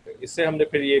 تو اس سے ہم نے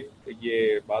پھر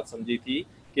یہ بات سمجھی تھی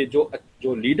کہ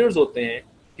جو لیڈرز ہوتے ہیں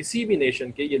کسی بھی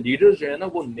نیشن کے, یہ لیڈرز جو ہے نا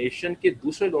وہ نیشن کے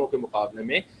دوسرے لوگوں کے مقابلے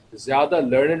میں زیادہ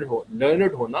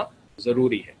لرنڈ ہونا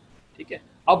ضروری ہے. ٹھیک ہے,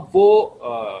 اب وہ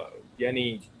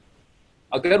یعنی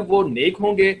اگر وہ نیک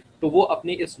ہوں گے تو وہ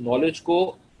اپنی اس نالج کو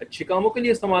اچھے کاموں کے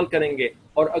لیے استعمال کریں گے,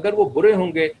 اور اگر وہ برے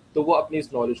ہوں گے تو وہ اپنی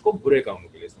اس نالج کو برے کاموں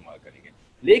کے لیے استعمال کریں گے.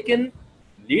 لیکن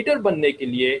لیڈر بننے کے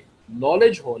لیے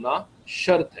نالج ہونا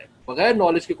شرط ہے, بغیر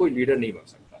نالج کے کوئی لیڈر نہیں بن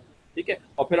سکتا. ٹھیک ہے,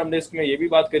 اور پھر ہم نے اس میں یہ بھی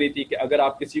بات کری تھی کہ اگر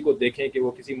آپ کسی کو دیکھیں کہ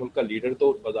وہ کسی ملک کا لیڈر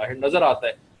تو بظاہر نظر آتا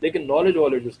ہے, لیکن نالج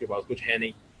اس کے پاس کچھ ہے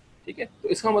نہیں. ٹھیک ہے, تو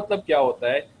اس کا مطلب کیا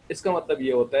ہوتا ہے, اس کا مطلب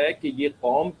یہ ہوتا ہے کہ یہ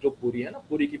قوم جو پوری ہے نا,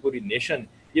 پوری کی پوری نیشن,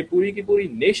 یہ پوری کی پوری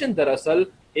نیشن دراصل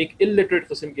ایک الٹریٹ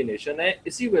قسم کی نیشن ہے.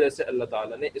 اسی وجہ سے اللہ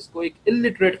تعالیٰ نے اس کو ایک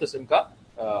الٹریٹ قسم کا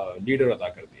لیڈر عطا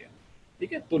کر دیا.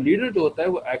 ٹھیک ہے, تو لیڈر جو ہوتا ہے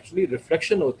وہ ایکچولی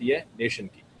ریفلیکشن ہوتی ہے نیشن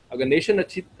کی. اگر نیشن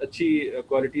اچھی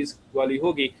کوالٹیز والی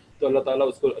ہوگی تو اللہ تعالیٰ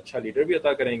اس کو اچھا لیڈر بھی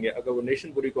عطا کریں گے. اگر وہ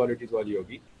نیشن بری کوالٹیز والی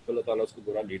ہوگی تو اللہ تعالیٰ اس کو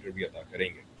برا لیڈر بھی عطا کریں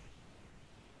گے.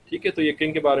 ٹھیک ہے, تو یہ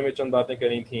کنگ کے بارے میں چند باتیں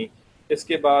کری تھیں. اس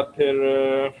کے بعد پھر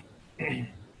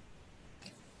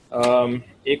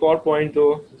ایک اور پوائنٹ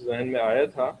جو ذہن میں آیا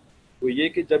تھا وہ یہ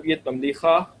کہ جب یہ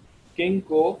تملیخہ کنگ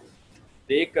کو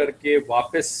دے کر کے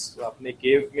واپس اپنے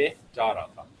کیو میں جا رہا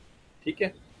تھا, ٹھیک ہے,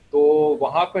 تو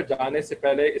وہاں پر جانے سے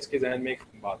پہلے اس کے ذہن میں ایک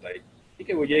بات آئی. ٹھیک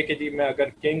ہے, وہ یہ کہ جی میں اگر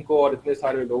کنگ کو اور اتنے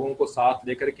سارے لوگوں کو ساتھ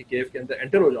لے کر کے کیو کے اندر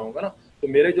انٹر ہو جاؤں گا نا, تو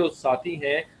میرے جو ساتھی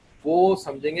ہیں وہ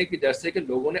سمجھیں گے کہ جیسے کہ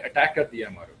لوگوں نے اٹیک کر دیا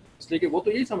ہمارے اوپر. اس لیے کہ وہ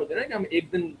تو یہی سمجھ رہے ہیں کہ ہم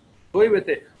ایک دن سوئے ہوئے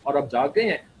تھے اور اب جاگ گئے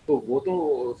ہیں, تو وہ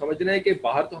تو سمجھ رہے ہیں کہ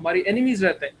باہر تو ہماری اینیمیز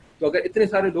رہتے ہیں, تو اگر اتنے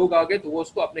سارے لوگ آ گئے تو وہ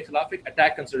اس کو اپنے خلاف ایک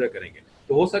اٹیک کنسیڈر کریں گے.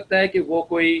 تو ہو سکتا ہے کہ وہ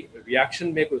کوئی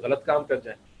ریاکشن میں کوئی غلط کام کر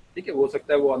جائیں. ٹھیک ہے, ہو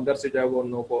سکتا ہے وہ اندر سے جو ہے وہ ان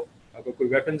لوگوں کو, اگر کوئی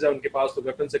ویپنز ہے ان کے پاس تو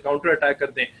ویپن سے کاؤنٹر اٹیک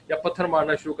کر دیں, یا پتھر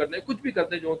مارنا شروع کر دیں, کچھ بھی کر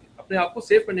دیں جو اپنے آپ کو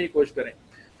سیف کرنے کی کوشش کریں.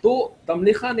 تو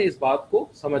تملیخہ نے اس بات کو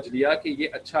سمجھ لیا کہ یہ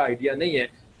اچھا آئیڈیا نہیں ہے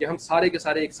کہ ہم سارے کے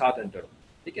سارے ایک ساتھ انٹر ہوں.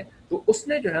 ٹھیک ہے, تو اس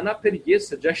نے جو ہے نا پھر یہ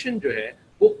سجیشن جو ہے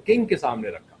وہ کنگ کے سامنے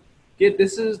رکھا کہ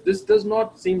this does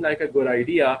not seem like a good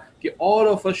idea کہ all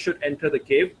of us should enter the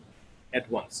cave at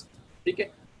once. ٹھیک ہے,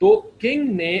 تو کنگ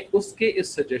نے اس کے اس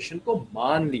سجیشن کو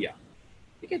مان لیا.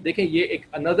 ٹھیک ہے, دیکھیں یہ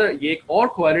ایک اور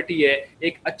کوالٹی ہے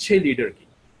ایک اچھے لیڈر کی.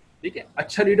 ٹھیک ہے,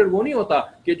 اچھا لیڈر وہ نہیں ہوتا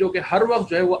کہ جو کہ ہر وقت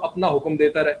جو ہے وہ اپنا حکم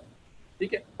دیتا رہے.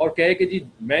 ٹھیک ہے, اور کہے کہ جی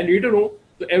میں لیڈر ہوں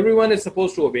تو everyone is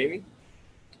suppose to obey me.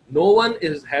 No one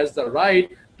has the right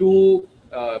to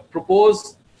propose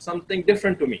something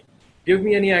different to me. Give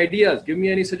me any ideas, give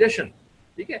me any suggestion.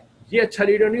 ٹھیک ہے, یہ اچھا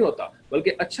لیڈر نہیں ہوتا,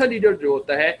 بلکہ اچھا لیڈر جو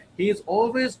ہوتا ہے he is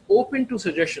always open to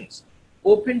suggestions,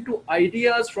 open to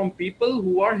ideas from people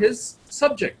who are his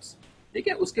subjects. ٹھیک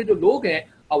ہے, اس کے جو لوگ ہیں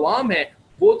عوام ہیں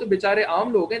وہ تو بیچارے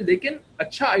عام لوگ ہیں, لیکن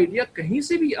اچھا آئیڈیا کہیں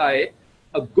سے بھی آئے,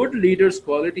 a good leader's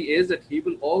quality is that he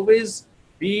will always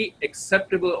be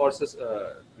acceptable or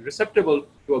receptible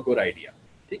to a good idea.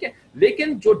 ٹھیک ہے,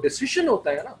 لیکن جو ڈیسیشن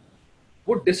ہوتا ہے نا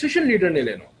وہ ڈیسیشن لیڈر نے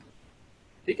لینا ہوتا ہے.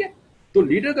 ٹھیک ہے, تو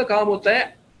لیڈر کا کام ہوتا ہے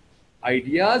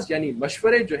آئیڈیاز یعنی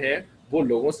مشورے جو ہے وہ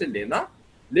لوگوں سے لینا,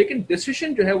 لیکن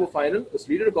ڈیسیشن جو ہے وہ فائنل اس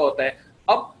لیڈر کا ہوتا ہے.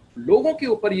 اب لوگوں کے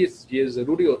اوپر یہ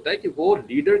ضروری ہوتا ہے کہ وہ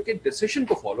لیڈر کے ڈیسیشن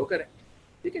کو فالو کریں.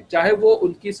 ٹھیک ہے, چاہے وہ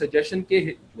ان کی سجیشن کے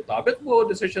مطابق وہ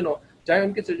ڈیسیشن ہو, چاہے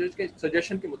ان کے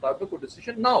سجیشن کے مطابق وہ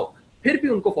ڈیسیشن نہ ہو, پھر بھی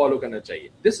ان کو فالو کرنا چاہیے.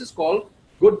 This is called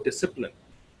good discipline.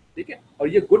 ٹھیک ہے, اور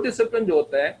یہ گڈ ڈسپلن جو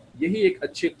ہوتا ہے یہی ایک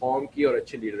اچھی قوم کی اور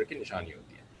اچھے لیڈر کی نشانی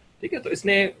ہوتی ہے. ٹھیک ہے, تو اس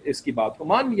نے اس کی بات کو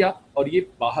مان لیا اور یہ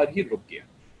باہر ہی رک گیا.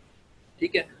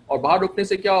 ٹھیک ہے, اور باہر رکنے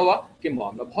سے کیا ہوا کہ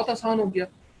معاملہ بہت آسان ہو گیا.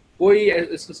 کوئی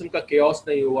اس قسم کا کیوس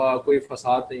نہیں ہوا, کوئی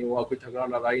فساد نہیں ہوا, کوئی جھگڑا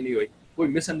لڑائی نہیں ہوئی, کوئی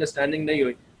مس انڈرسٹینڈنگ نہیں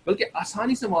ہوئی, بلکہ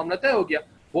آسانی سے معاملہ طے ہو گیا.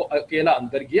 وہ اکیلا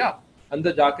اندر گیا,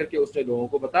 اندر جا کر کے اس نے لوگوں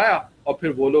کو بتایا, اور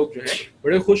پھر وہ لوگ جو ہے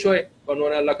بڑے خوش ہوئے اور انہوں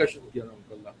نے اللہ کا شکر کیا.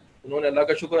 انہوں نے اللہ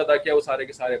کا شکر ادا کیا. وہ سارے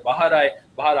کے سارے باہر آئے,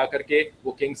 باہر آ کر کے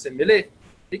وہ کنگ سے ملے.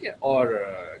 ٹھیک ہے, اور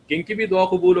کنگ کی بھی دعا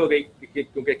قبول ہو گئی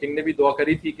کیونکہ کنگ نے بھی دعا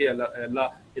کری تھی کہ اللہ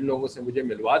ان لوگوں سے مجھے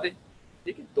ملوا دے.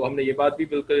 ٹھیک ہے, تو ہم نے یہ بات بھی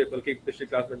بلکہ پچھلی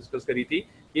کلاس میں ڈسکس کری تھی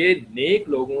کہ نیک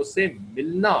لوگوں سے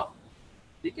ملنا,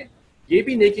 ٹھیک ہے, یہ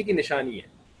بھی نیکی کی نشانی ہے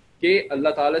کہ اللہ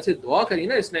تعالیٰ سے دعا کری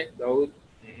نا اس نے داؤد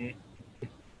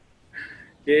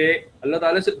کہ اللہ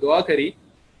تعالیٰ سے دعا کری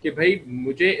کہ بھائی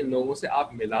مجھے ان لوگوں سے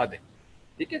آپ ملا دیں.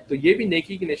 ٹھیک ہے, تو یہ بھی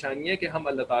نیکی کی نشانی ہے کہ ہم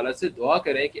اللہ تعالیٰ سے دعا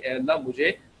کریں کہ اے اللہ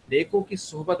مجھے نیکوں کی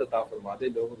صحبت عطا فرما دے,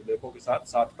 نیکوں کے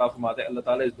ساتھ عطا فرما دے. اللہ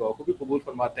تعالیٰ اس دعا کو بھی قبول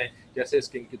فرماتے ہیں, جیسے اس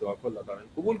کنگ کی دعا کو اللہ تعالیٰ نے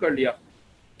قبول کر لیا.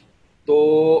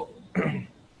 تو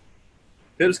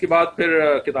پھر اس کے بعد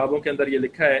پھر کتابوں کے اندر یہ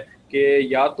لکھا ہے کہ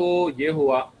یا تو یہ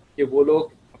ہوا کہ وہ لوگ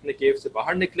اپنے کیو سے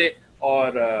باہر نکلے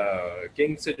اور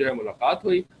کنگ سے جو ہے ملاقات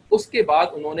ہوئی, اس کے بعد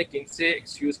انہوں نے کنگ سے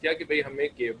ایکسکیوز کیا کہ بھئی ہمیں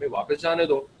کیو میں واپس جانے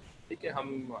دو. ٹھیک ہے,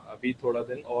 ہم ابھی تھوڑا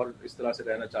دن اور اس طرح سے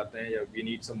رہنا چاہتے ہیں, یا we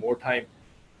need some more time.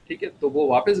 ٹھیک ہے, تو وہ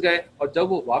واپس گئے, اور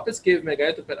جب وہ واپس کیو میں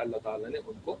گئے تو پھر اللہ تعالیٰ نے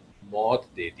ان کو موت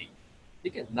دے دی.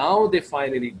 ٹھیک ہے, now they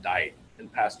finally died and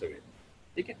passed away.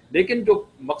 ٹھیک ہے, لیکن جو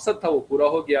مقصد تھا وہ پورا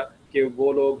ہو گیا کہ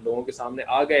وہ لوگوں کے سامنے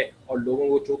آ گئے, اور لوگوں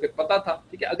کو چونکہ پتہ تھا.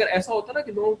 ٹھیک ہے, اگر ایسا ہوتا نا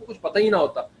کہ لوگوں کو کچھ پتہ ہی نہ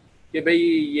ہوتا کہ بھئی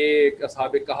یہ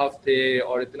اصحاب کہف تھے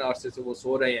اور اتنا عرصے سے وہ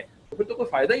سو رہے ہیں, تو پھر تو کوئی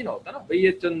فائدہ ہی نہ ہوتا نا. بھئی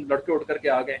یہ چند لڑکے اٹھ کر کے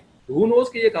آ گئے, ہو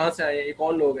نوز کہ یہ کہاں سے آئے ہیں, یہ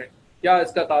کون لوگ ہیں, کیا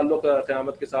اس کا تعلق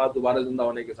قیامت کے ساتھ, دوبارہ زندہ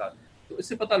ہونے کے ساتھ. تو اس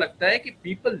سے پتہ لگتا ہے کہ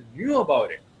پیپل نیو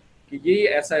اباؤٹ اٹ کہ یہ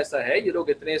ایسا ایسا ہے, یہ لوگ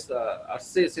اتنے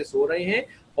عرصے سے سو رہے ہیں,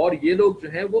 اور یہ لوگ جو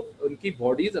ہیں وہ ان کی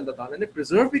باڈیز اللہ تعالیٰ نے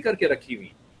پریزرو بھی کر کے رکھی ہوئی.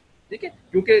 ٹھیک ہے,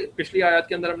 کیونکہ پچھلی آیات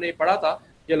کے اندر ہم نے یہ پڑھا تھا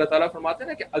کہ اللہ تعالیٰ فرماتے ہیں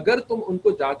نا کہ اگر تم ان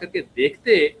کو جا کر کے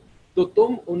دیکھتے تو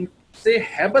تم ان سے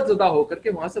ہیبت زدہ ہو کر کے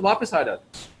وہاں سے واپس آ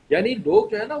جاتے. یعنی لوگ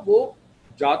جو ہے نا وہ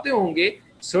جاتے ہوں گے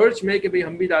سرچ میں کہ بھئی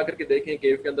ہم بھی جا کر کے دیکھیں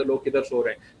کیو کے اندر لوگ کدھر سو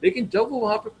رہے ہیں, لیکن جب وہ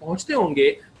وہاں پہ پہنچتے ہوں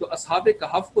گے تو اصحاب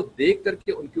کہف کو دیکھ کر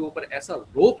کے ان کے اوپر ایسا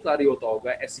روب طاری ہوتا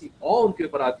ہوگا, ایسی ان کے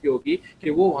اوپر آتی ہوگی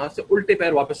کہ وہ وہاں سے الٹے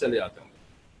پیر واپس چلے جاتے ہوں گے.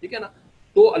 ٹھیک ہے نا,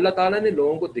 تو اللہ تعالیٰ نے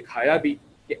لوگوں کو دکھایا بھی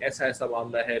کہ ایسا ایسا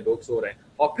معاملہ ہے, لوگ سو رہے ہیں.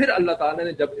 اور پھر اللہ تعالیٰ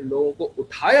نے جب ان لوگوں کو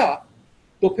اٹھایا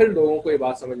تو پھر لوگوں کو یہ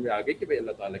بات سمجھ میں آ گئی کہ بھئی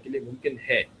اللہ تعالیٰ کے لیے ممکن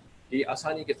ہے کہ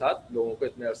آسانی کے ساتھ لوگوں کو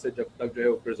اتنے عرصے جب تک جو ہے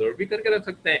وہ پریزرو بھی کر کے رکھ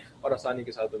سکتے ہیں, اور آسانی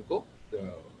کے ساتھ ان کو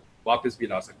واپس بھی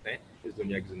لا سکتے ہیں اس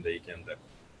دنیا کی زندگی کے اندر.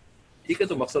 ٹھیک ہے,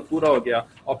 تو مقصد پورا ہو گیا.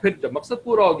 اور پھر جب مقصد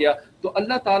پورا ہو گیا تو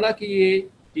اللہ تعالیٰ کی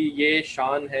یہ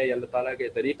شان ہے, یا اللہ تعالیٰ کا یہ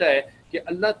طریقہ ہے کہ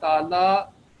اللہ تعالیٰ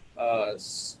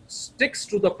sticks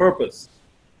to the purpose.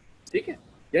 ٹھیک ہے,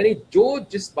 یعنی جو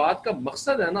جس بات کا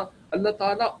مقصد ہے نا اللہ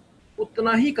تعالیٰ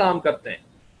اتنا ہی کام کرتے ہیں,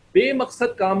 بے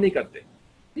مقصد کام نہیں کرتے.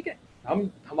 ٹھیک ہے,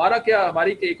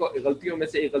 ہماری ایک غلطیوں میں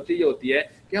سے ایک غلطی یہ ہوتی ہے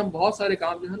کہ ہم بہت سارے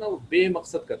کام جو ہے نا وہ بے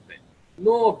مقصد کرتے ہیں,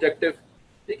 نو آبجیکٹو.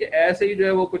 ٹھیک ہے, ایسے ہی جو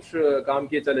ہے وہ کچھ کام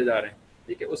کیے چلے جا رہے ہیں.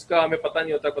 ٹھیک ہے, اس کا ہمیں پتہ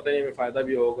نہیں ہوتا, پتہ نہیں ہمیں فائدہ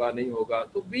بھی ہوگا نہیں ہوگا,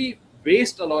 تو we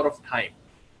waste a lot of time.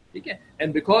 ٹھیک ہے,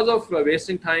 and because of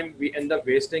wasting time we end up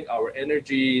wasting our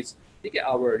energies. ٹھیک ہے,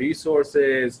 our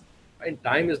resources, and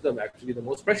time is actually the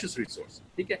most precious resource.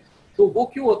 ٹھیک ہے, تو وہ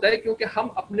کیوں ہوتا ہے, کیونکہ ہم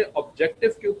اپنے آبجیکٹو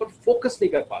کے اوپر فوکس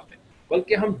نہیں کر پاتے,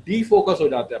 بلکہ ہم ڈی فوکس ہو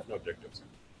جاتے ہیں اپنے آبجیکٹو سے.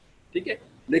 ٹھیک ہے,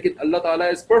 لیکن اللہ تعالیٰ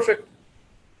از پرفیکٹ.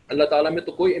 اللہ تعالیٰ میں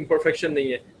تو کوئی امپرفیکشن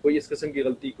نہیں ہے, کوئی اس قسم کی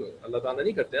غلطی کو اللہ تعالیٰ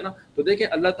نہیں کرتے نا. تو دیکھیں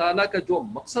اللہ تعالیٰ کا جو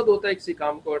مقصد ہوتا ہے کسی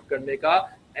کام کو کرنے کا,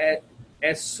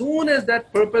 as soon as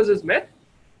that purpose is met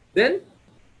then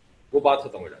وہ بات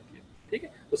ختم ہو جاتی ہے. ٹھیک ہے,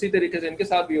 اسی طریقے سے ان کے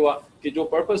ساتھ بھی ہوا کہ جو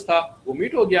پرپس تھا وہ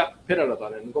میٹ ہو گیا, پھر اللہ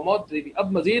تعالیٰ نے ان کو موت دے دی.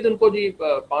 اب مزید ان کو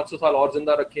 500 سال اور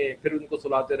زندہ رکھیں, پھر ان کو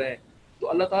سلاتے رہیں, تو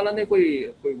اللہ تعالیٰ نے کوئی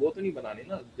وہ تو نہیں بنانی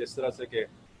نا, جس طرح سے کہ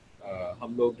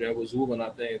ہم لوگ جو ہے وہ زو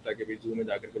بناتے ہیں تاکہ بھی زو میں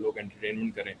جا کر کے لوگ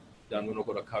انٹرٹینمنٹ کریں, جانوروں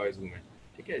کو رکھا ہوا ہے زو میں.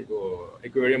 ٹھیک ہے, جو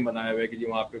ایکویریم بنایا ہوا ہے کہ جی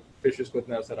وہاں پہ فشز کو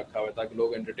اتنا عرصہ رکھا ہوا ہے تاکہ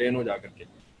لوگ انٹرٹین ہو جا کر کے.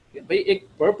 بھائی ایک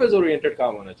پرپز اورینٹڈ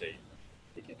کام ہونا چاہیے.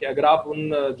 ٹھیک ہے, کہ اگر آپ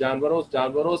ان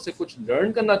جانوروں سے کچھ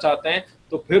لرن کرنا چاہتے ہیں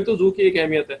تو پھر تو زو کی ایک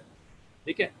اہمیت ہے.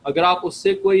 ٹھیک ہے, اگر آپ اس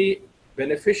سے کوئی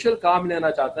بینیفیشل کام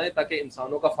لینا چاہتے ہیں تاکہ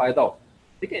انسانوں کا فائدہ ہو.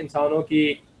 ٹھیک ہے, انسانوں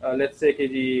کی لیٹس سے کہ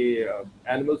جی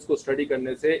اینیملس کو اسٹڈی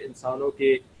کرنے سے انسانوں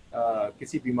کے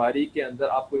کسی بیماری کے اندر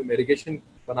آپ کوئی میڈیکیشن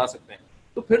بنا سکتے ہیں,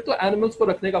 تو پھر تو اینیملس کو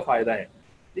رکھنے کا فائدہ ہے.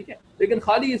 ٹھیک ہے, لیکن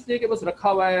خالی اس لیے کہ بس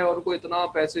رکھا ہوا ہے اور ان کو اتنا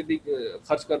پیسے بھی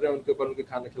خرچ کر رہے ہیں ان کے اوپر, ان کے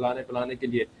کھانے کھلانے پلانے کے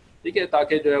لیے, ٹھیک ہے,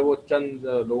 تاکہ جو ہے وہ چند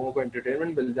لوگوں کو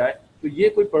انٹرٹینمنٹ مل جائے, تو یہ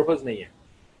کوئی پرپز نہیں ہے.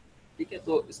 ٹھیک ہے,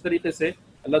 تو اس طریقے سے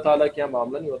اللہ تعالیٰ کیا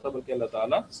معاملہ نہیں ہوتا, بلکہ اللہ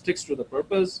تعالیٰ اسٹکس ٹو دا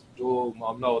پرپز. جو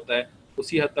معاملہ ہوتا ہے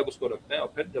اسی حد تک اس کو رکھتے ہیں, اور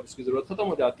پھر جب اس کی ضرورت ختم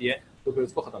ہو جاتی ہے تو پھر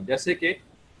اس کو ختم. جیسے کہ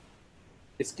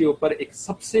اس کے اوپر ایک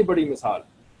سب سے بڑی مثال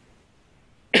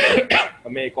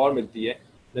ہمیں ایک اور ملتی ہے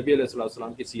نبی علیہ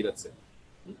السلام کی سیرت سے.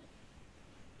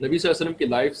 نبی صلی اللہ علیہ وسلم کی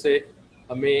لائف سے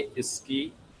ہمیں اس کی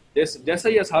جیسا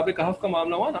ہی اصحاب کہف کا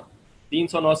معاملہ ہوا نا,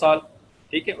 309 سال.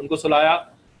 ٹھیک ہے, ان کو سلایا,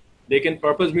 لیکن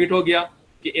پرپز میٹ ہو گیا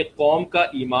کہ ایک قوم کا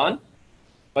ایمان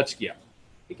بچ گیا.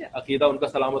 ٹھیک ہے, عقیدہ ان کا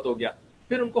سلامت ہو گیا,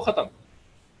 پھر ان کو ختم.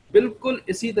 بالکل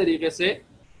اسی طریقے سے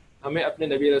ہمیں اپنے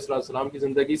نبی علیہ الصلوۃ والسلام کی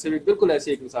زندگی سے بھی بالکل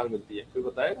ایسی ایک مثال ملتی ہے. کوئی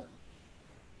بتائے گا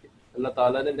اللہ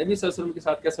تعالیٰ نے نبی صلی اللہ علیہ وسلم کے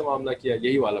ساتھ کیسے معاملہ کیا؟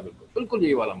 یہی والا، بالکل بالکل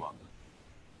یہی والا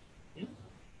معاملہ.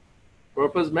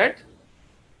 پرپز میٹ،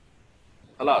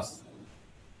 خلاص.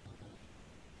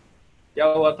 کیا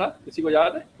ہوا تھا کسی کو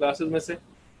یاد ہے کلاسز میں سے؟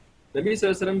 نبی صلی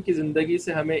اللہ علیہ وسلم کی زندگی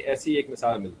سے ہمیں ایسی ایک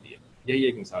مثال ملتی ہے، یہی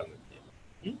ایک مثال ملتی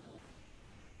ہے.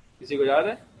 کسی کو یاد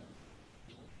ہے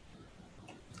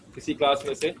کسی کلاس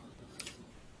میں سے؟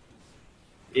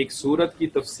 ایک سورت کی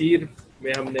تفسیر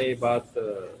میں ہم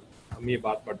یہ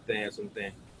بات پڑھتے ہیں، سنتے ہیں.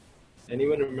 Any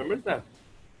one remember that?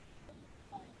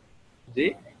 جی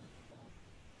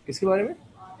کس کے بارے میں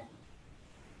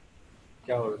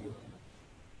کیا ہو رہا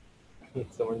ہے؟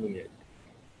 سمجھ میں نہیں آئی.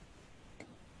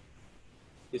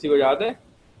 کسی کو یاد ہے؟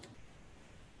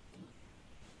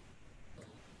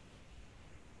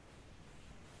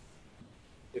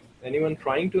 If anyone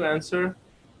trying to answer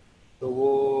تو وہ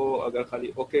اگر خالی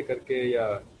اوکے کر کے یا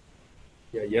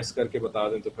یس کر کے بتا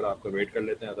دیں تو پھر آپ کا ویٹ کر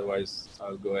لیتے ہیں. Otherwise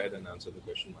I'll go ahead and answer the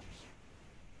question.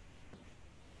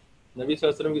 نبی صلی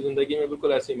اللہ علیہ وسلم کی زندگی میں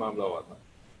بالکل ایسے ہی معاملہ ہوا تھا.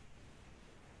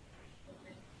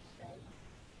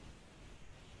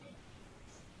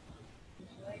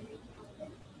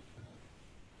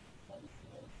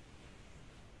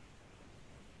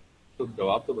 تو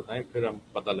جواب تو بتائیں پھر ہم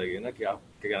پتہ لگے نا کہ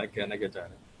آپ کہنا کیا چاہ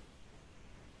رہے ہیں.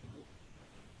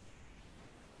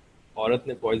 عورت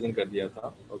نے پوائزن کر دیا تھا.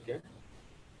 اوکے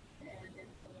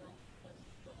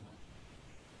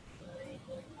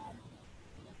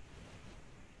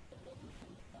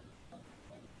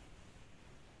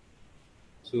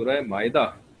سورہ مائدہ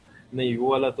نہیں، وہ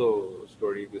والا تو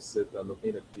سٹوری اس سے تعلق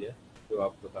نہیں رکھتی ہے جو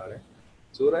آپ بتا رہے ہیں.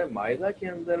 سورہ مائدہ کے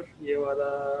اندر یہ والا،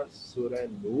 سورہ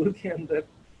نور کے اندر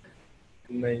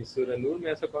نہیں. سورہ نور میں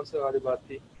ایسا کون سا والی بات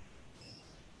تھی؟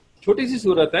 چھوٹی سی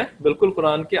صورت ہے بالکل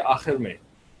قرآن کے آخر میں،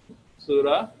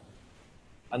 سورہ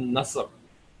النصر.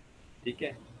 ٹھیک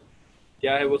ہے،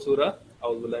 کیا ہے وہ سورہ؟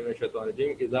 اعوذ باللہ من الشیطان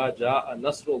الرجیم. اذا جاء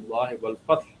نصر اللہ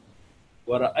والفتح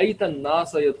ورأیت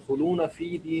الناس يدخلون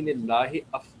فی دین اللہ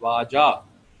افواجا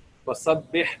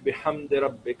فسبح بحمد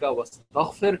ربک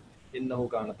واستغفر انہ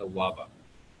کان توابا.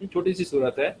 چھوٹی سی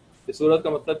صورت ہے. اس صورت کا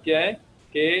مطلب کیا ہے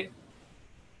کہ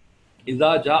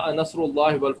اذا جاء نصر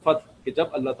اللہ والفتح، کہ جب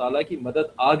اللہ تعالیٰ کی مدد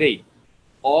آ گئی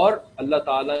اور اللہ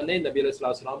تعالیٰ نے نبی علیہ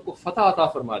السلام کو فتح عطا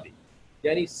فرما دی،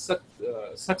 یعنی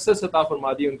سکسیس عطا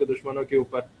فرما دی ان کے دشمنوں کے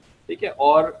اوپر. ٹھیک ہے،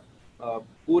 اور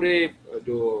پورے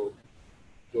جو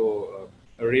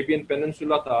عربین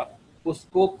پیننسولا تھا اس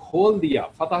کو کھول دیا.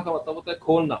 فتح کا مطلب ہوتا ہے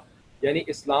کھولنا، یعنی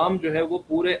اسلام جو ہے وہ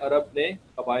پورے عرب نے،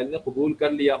 قبائل نے قبول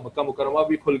کر لیا. مکہ مکرمہ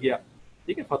بھی کھل گیا.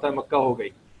 ٹھیک ہے، فتح مکہ ہو گئی.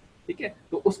 ٹھیک ہے،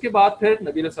 تو اس کے بعد پھر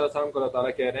نبی علیہ السلام کو اللہ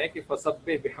تعالیٰ کہہ رہے ہیں کہ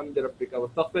فسبح بحمد ربک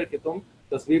واستغفر، کہ تم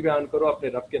تسبیح بیان کرو اپنے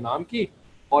رب کے نام کی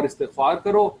اور استغفار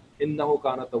کرو. انہ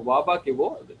کان توابا، کہ وہ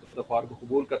استغفار کو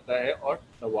قبول کرتا ہے اور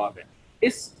تواب ہے.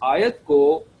 اس آیت کو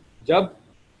جب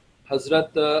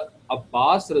حضرت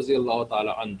عباس رضی اللہ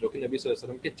تعالیٰ عنہ، جو کہ نبی صلی اللہ علیہ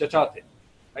وسلم کے چچا تھے،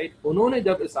 انہوں نے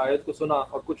جب اس آیت کو سنا،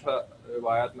 اور کچھ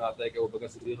روایات میں آتا ہے کہ وہ ابوبکر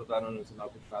صدیق رضی اللہ عنہ نے سنا،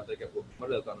 کچھ میں آتا ہے کہ وہ عمر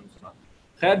رضی اللہ عنہ نے سنا.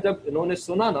 خیر، جب انہوں نے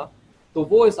سنا نا تو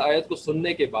وہ اس آیت کو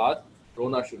سننے کے بعد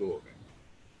رونا شروع ہو گئے.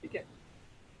 ٹھیک ہے،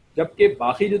 جبکہ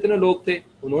باقی جتنے لوگ تھے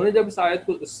انہوں نے جب اس آیت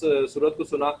کو، اس صورت کو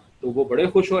سنا تو وہ بڑے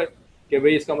خوش ہوئے کہ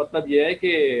بھئی اس کا مطلب یہ ہے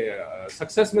کہ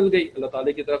سکسیس مل گئی. اللہ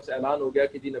تعالیٰ کی طرف سے اعلان ہو گیا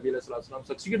کہ جی نبی علیہ السلام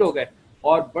سکسیڈ ہو گئے،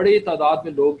 اور بڑی تعداد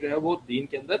میں لوگ جو ہیں وہ دین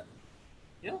کے اندر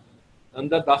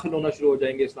داخل ہونا شروع ہو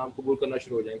جائیں گے، اسلام قبول کرنا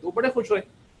شروع ہو جائیں گے. تو وہ بڑے خوش ہوئے.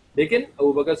 لیکن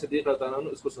ابوبکر صدیق رضی اللہ عنہ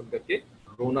اس کو سن کر کے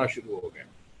رونا شروع ہو گئے.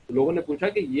 تو لوگوں نے پوچھا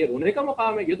کہ یہ رونے کا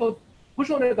مقام ہے، یہ تو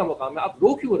خوش ہونے کا مقام ہے، آپ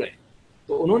رو کیوں رہے ہیں؟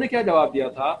 تو انہوں نے کیا جواب دیا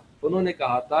تھا؟ انہوں نے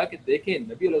کہا تھا کہ دیکھیں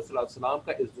نبی علیہ السلام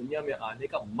کا اس دنیا میں آنے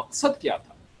کا مقصد کیا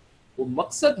تھا. وہ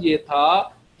مقصد یہ تھا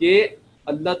کہ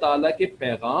اللہ تعالیٰ کے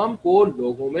پیغام کو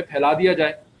لوگوں میں پھیلا دیا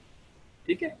جائے.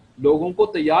 ٹھیک ہے، لوگوں کو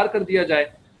تیار کر دیا جائے،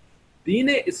 دین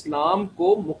اسلام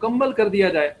کو مکمل کر دیا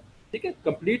جائے. ٹھیک ہے،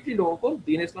 کمپلیٹلی لوگوں کو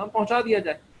دین اسلام پہنچا دیا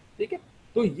جائے. ٹھیک ہے،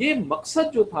 تو یہ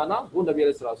مقصد جو تھا نا وہ نبی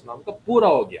علیہ السلام کا پورا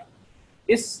ہو گیا.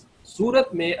 اس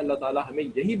صورت میں اللہ تعالیٰ ہمیں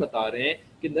یہی بتا رہے ہیں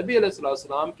کہ نبی علیہ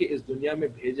السلام کے اس دنیا میں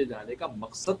بھیجے جانے کا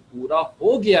مقصد پورا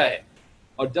ہو گیا ہے.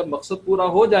 اور جب مقصد پورا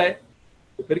ہو جائے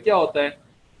تو پھر کیا ہوتا ہے؟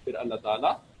 پھر اللہ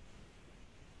تعالیٰ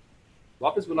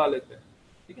واپس بلا لیتے ہیں.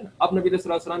 ٹھیک ہے نا، اب نبی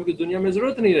علیہ السلام کی دنیا میں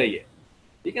ضرورت نہیں رہی ہے.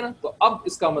 ٹھیک ہے نا، تو اب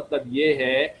اس کا مطلب یہ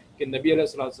ہے کہ نبی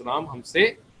علیہ السلام ہم سے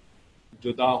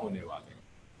جدا ہونے والے ہیں.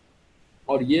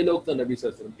 اور یہ لوگ تو نبی صلی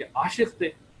اللہ علیہ وسلم کے عاشق تھے.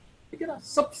 ٹھیک ہے نا،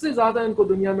 سب سے زیادہ ان کو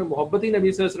دنیا میں محبت ہی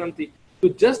نبی صلی اللہ علیہ وسلم تھی. تو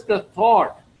جسٹ the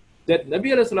thought that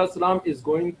نبی علیہ السلام is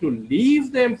going to leave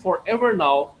them forever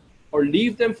now or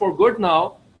leave them for good now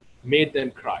made them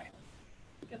cry,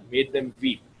 made them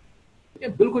weep.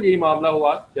 بالکل یہی معاملہ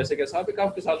ہوا جیسے کہ اصحاب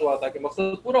کہف کے ساتھ ہوا تھا کہ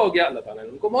مقصد پورا ہو گیا، اللہ تعالیٰ نے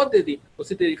ان کو موت دے دی.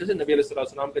 اسی طریقے سے نبی علیہ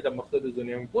السلام کا جب مقصد اس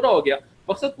دنیا میں پورا ہو گیا،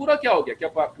 مقصد پورا کیا ہو گیا؟ کیا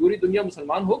پوری دنیا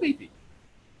مسلمان ہو گئی تھی؟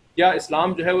 کیا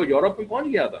اسلام جو ہے وہ یورپ میں پہنچ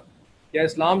گیا تھا؟ کیا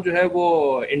اسلام جو ہے وہ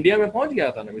انڈیا میں پہنچ گیا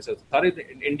تھا؟ نبی صلی اللہ علیہ وسلم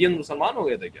سارے انڈین مسلمان ہو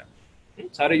گئے تھے کیا؟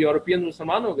 سارے یورپین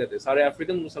مسلمان ہو گئے تھے؟ سارے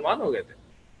افریقن مسلمان ہو گئے تھے؟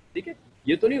 ٹھیک ہے،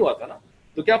 یہ تو نہیں ہوا تھا نا.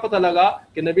 تو کیا پتہ لگا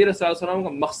کہ نبی علیہ السلام کا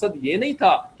مقصد یہ نہیں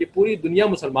تھا کہ پوری دنیا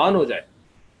مسلمان ہو جائے،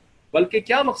 بلکہ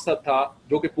کیا مقصد تھا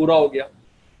جو کہ پورا ہو گیا؟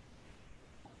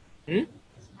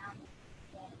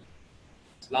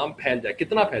 اسلام پھیل جائے.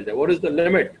 کتنا پھیل جائے؟ What is the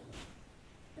limit?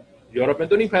 Europe میں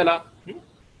تو نہیں پھیلا،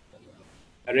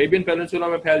 عربین پیننسولا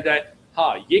میں پھیل جائے.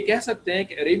 ہاں یہ کہہ سکتے ہیں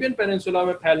کہ عربین پیننسولا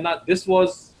میں پھیلنا دس واز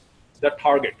دا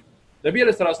ٹارگیٹ، نبی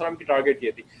علیہ السلام کی ٹارگیٹ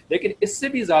یہ تھی. لیکن اس سے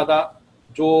بھی زیادہ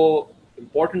جو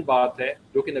امپورٹنٹ بات ہے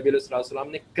جو کہ نبی علیہ السلام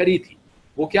نے کری تھی،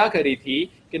 وہ کیا کری تھی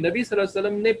کہ نبی صلی اللہ علیہ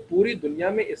وسلم نے پوری دنیا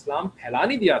میں اسلام پھیلا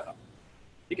نہیں دیا تھا.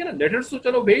 ٹھیک ہے نا، لیٹرز تو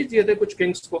چلو بھیج دیے تھے کچھ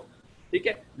کنگز کو، ٹھیک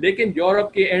ہے، لیکن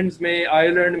یورپ کے اینڈز میں،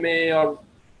 آئرلینڈ میں، اور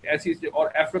ایسی اور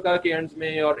افریقہ کے اینڈز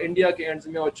میں، اور انڈیا کے اینڈز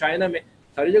میں، اور چائنا میں،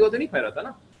 ساری جگہ تو نہیں پھیلا تھا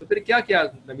نا. تو پھر کیا کیا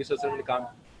نبی صلی اللہ علیہ وسلم نے کام؟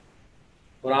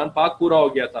 قرآن پاک پورا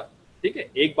ہو گیا تھا. ٹھیک ہے،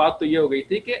 ایک بات تو یہ ہو گئی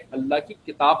تھی کہ اللہ کی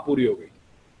کتاب پوری ہو گئی تھی،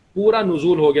 پورا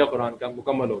نزول ہو گیا قرآن کا،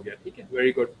 مکمل ہو گیا. ٹھیک ہے،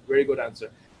 very good answer.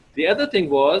 The other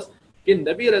thing was کہ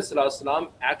نبی علیہ السلام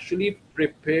actually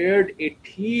prepared a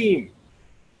team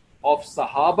of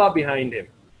صحابہ بیہائنڈ ہم.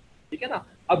 ٹھیک ہے نا.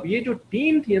 اب یہ جو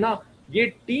ٹیم تھی نا، یہ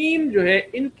ٹیم جو ہے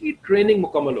ان کی ٹریننگ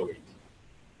مکمل ہو گئی تھی.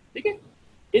 ٹھیک ہے،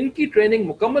 ان کی ٹریننگ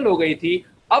مکمل ہو گئی تھی.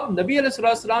 اب نبی علیہ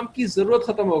السلام کی ضرورت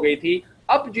ختم ہو گئی تھی.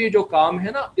 اب یہ جو کام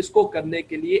ہے نا، اس کو کرنے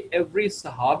کے لیے ایوری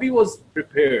صحابی واز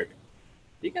پریپیئرڈ.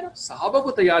 ٹھیک ہے نا، صحابہ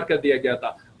کو تیار کر دیا گیا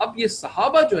تھا. اب یہ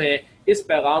صحابہ جو ہیں اس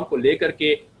پیغام کو لے کر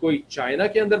کے کوئی چائنا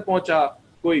کے اندر پہنچا،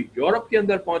 کوئی یورپ کے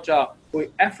اندر پہنچا، کوئی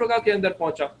افریقہ کے اندر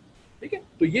پہنچا. ٹھیک ہے،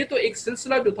 تو یہ تو ایک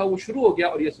سلسلہ جو تھا وہ شروع ہو گیا،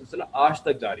 اور یہ سلسلہ آج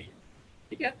تک جاری ہے.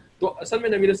 ٹھیک ہے، تو اصل میں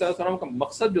نبی صلی اللہ علیہ وسلم کا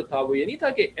مقصد جو تھا وہ یہ نہیں تھا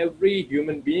کہ every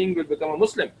human being will become a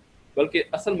مسلم، بلکہ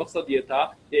اصل مقصد یہ تھا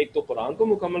کہ ایک تو قرآن کو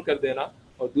مکمل کر دینا،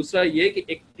 اور دوسرا یہ کہ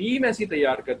ایک ٹیم ایسی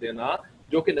تیار کر دینا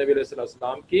جو کہ نبی علیہ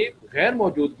السلام کی غیر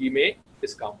موجودگی میں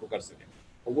اس کام کو کر سکے.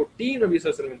 اور وہ ٹیم نبی صلی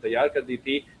اللہ علیہ وسلم نے تیار کر دی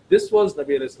تھی. دس واز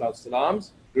نبی علیہ السلام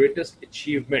گریٹسٹ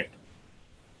اچیومنٹ،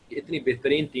 کہ اتنی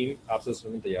بہترین ٹیم آپ صلی اللہ علیہ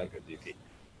وسلم نے تیار کر دی تھی.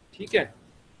 ٹھیک ہے،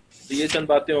 تو یہ چند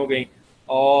باتیں ہو گئیں.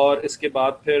 اور اس کے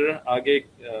بعد پھر آگے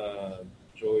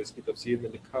جو اس کی تفسیر میں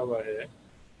لکھا ہوا ہے،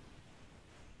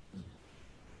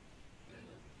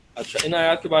 اچھا ان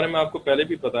آیات کے بارے میں آپ کو پہلے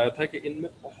بھی بتایا تھا کہ ان میں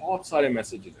بہت سارے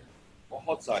میسیجز ہیں،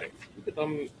 بہت سارے. ٹھیک ہے، تو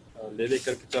ہم لے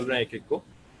کر کے چل رہے ہیں ایک ایک کو.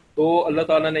 تو اللہ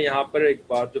تعالیٰ نے یہاں پر ایک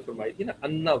بات جو فرمائی تھی نا،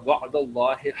 ان وعد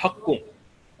اللہ حق،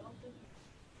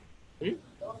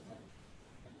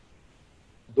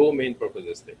 دو مین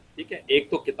پرپزز تھے. ٹھیک ہے، ایک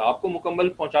تو کتاب کو مکمل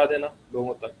پہنچا دینا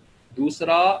لوگوں تک،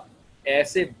 دوسرا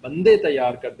ایسے بندے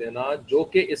تیار کر دینا جو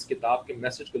کہ اس کتاب کے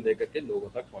میسج کو لے کر کے لوگوں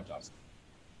تک پہنچا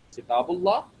سکے. کتاب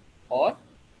اللہ اور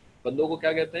بندوں کو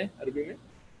کیا کہتے ہیں عربی میں؟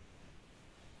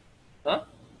 ہاں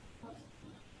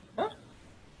ہاں،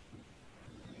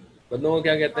 بندوں کو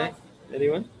کیا کہتے ہیں؟ Any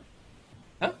one?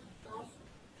 ہاں،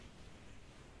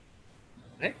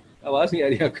 آواز نہیں آ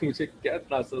رہی آپ کو؟ مجھے کیا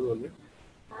ناس بول رہے ہیں؟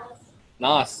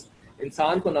 ناس،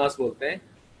 انسان کو ناس بولتے ہیں.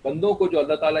 بندوں کو جو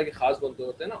اللہ تعالیٰ کے خاص بندے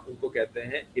ہوتے ہیں نا، ان کو کہتے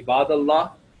ہیں عباد اللہ.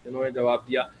 انہوں نے جواب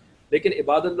دیا. لیکن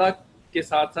عباد اللہ کے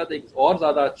ساتھ ساتھ ایک اور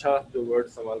زیادہ اچھا جو ورڈ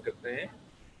استعمال کرتے ہیں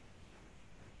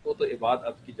وہ تو عباد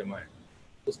اب کی جمع ہے،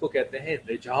 اس کو کہتے ہیں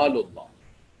رجال اللہ.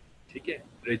 ٹھیک ہے،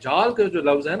 رجال کا جو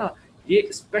لفظ ہے نا، یہ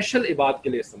اسپیشل عباد کے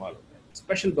لیے استعمال ہوتا ہے،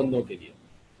 اسپیشل بندوں کے لیے.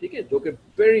 ٹھیک ہے، جو کہ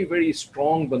ویری ویری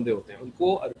اسٹرانگ بندے ہوتے ہیں، ان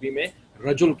کو عربی میں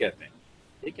رجل کہتے ہیں.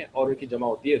 ٹھیک ہے، اور ان کی جمع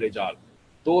ہوتی ہے رجال.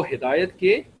 تو ہدایت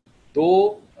کے دو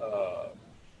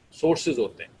سورسز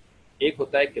ہوتے ہیں، ایک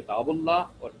ہوتا ہے کتاب اللہ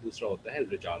اور دوسرا ہوتا ہے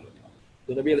رجال اللہ.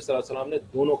 تو نبی علیہ السلام نے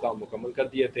دونوں کام مکمل کر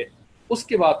دیے تھے. اس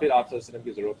کے بعد پھر آپ صلی اللہ علیہ وسلم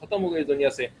کی ضرورت ختم ہو گئی دنیا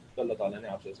سے، تو اللہ تعالیٰ نے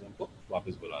آپ صلی اللہ علیہ وسلم کو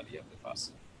واپس بلا لیا اپنے پاس.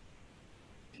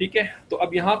 ٹھیک ہے، تو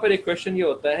اب یہاں پر ایک کوشچن یہ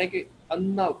ہوتا ہے کہ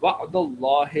ان وعد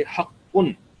اللہ حق.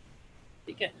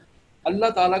 ٹھیک ہے، اللہ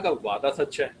تعالیٰ کا وعدہ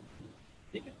سچ ہے.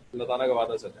 ٹھیک ہے، اللہ تعالیٰ کا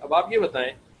وعدہ سچ ہے. اب آپ یہ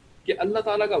بتائیں کہ اللہ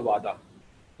تعالیٰ کا وعدہ،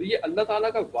 تو یہ اللہ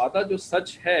تعالیٰ کا وعدہ جو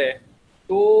سچ ہے،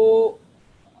 تو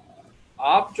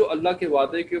آپ جو اللہ کے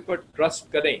وعدے کے اوپر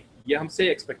ٹرسٹ کریں، یہ ہم سے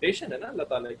ایکسپیکٹیشن ہے نا اللہ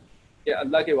تعالیٰ کی کہ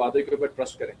اللہ کے وعدے کے اوپر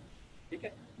ٹرسٹ کریں. ٹھیک ہے،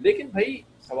 لیکن بھائی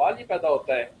سوال یہ پیدا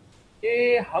ہوتا ہے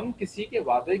کہ ہم کسی کے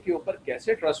وعدے کے اوپر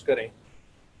کیسے ٹرسٹ کریں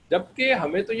جبکہ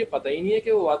ہمیں تو یہ پتہ ہی نہیں ہے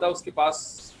کہ وہ وعدہ اس کے پاس،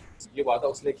 یہ وعدہ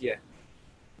اس نے کیا ہے.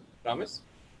 پرامس،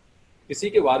 کسی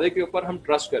کے وعدے کے اوپر ہم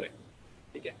ٹرسٹ کریں،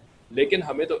 ٹھیک ہے، لیکن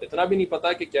ہمیں تو اتنا بھی نہیں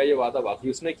پتا کہ کیا یہ وعدہ واقعی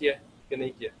اس نے کیا ہے کہ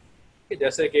نہیں کیا. کہ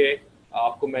جیسے کہ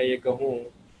آپ کو میں یہ کہوں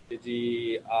کہ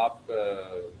جی آپ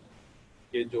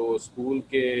کے جو اسکول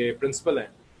کے پرنسپل ہیں،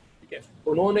 ٹھیک ہے،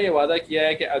 انہوں نے یہ وعدہ کیا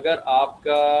ہے کہ اگر آپ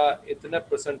کا اتنا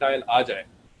پرسنٹائل آ جائے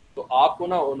تو آپ کو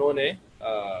نا انہوں نے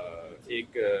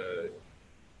ایک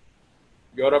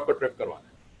یورپ کا ٹرپ کروانا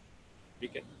ہے،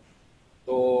 ٹھیک ہے.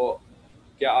 تو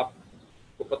کیا آپ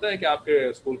کو پتہ ہے کہ آپ کے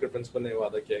اسکول کے پرنسپل نے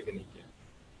وعدہ کیا ہے کہ نہیں کیا؟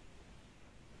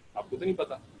 آپ کو تو نہیں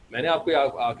پتا. میں نے آپ کو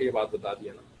آ کے یہ بات بتا دی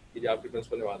ہے نا کہ جی آپ کے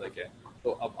پرنسپل نے وعدہ کیا ہے.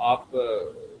 تو اب آپ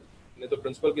نے تو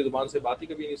پرنسپل کی زبان سے بات ہی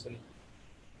کبھی نہیں سنی،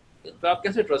 تو آپ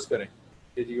کیسے ٹرسٹ کریں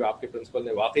کہ جی آپ کے پرنسپل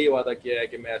نے واقعی وعدہ کیا ہے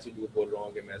کہ میں ایسی جھوٹ بول رہا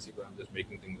ہوں کہ میں ایسی جسٹ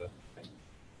میکنگ تھنگز اپ.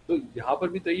 تو یہاں پر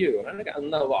بھی تو یہ ہو رہا ہے نا کہ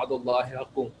ان وعد اللہ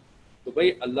حق. تو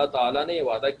بھائی اللہ تعالیٰ نے یہ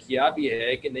وعدہ کیا بھی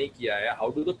ہے کہ نہیں کیا ہے. How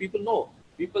do the people know?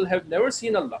 People have never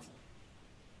seen Allah.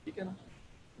 ٹھیک ہے نا.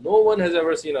 No one has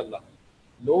ever seen Allah.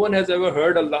 No one has ever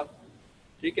heard Allah.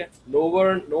 ٹھیک ہے.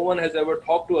 No one has ever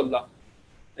talk to Allah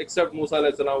except Musa علیہ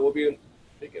السلام. وہ بھی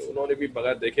ٹھیک ہے، انہوں نے بھی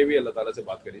بغیر دیکھے بھی اللہ تعالیٰ سے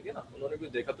بات کری تھی نا. انہوں نے بھی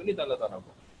دیکھا تو نہیں تھا اللہ تعالیٰ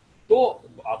کو. تو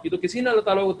باقی تو کسی نے اللہ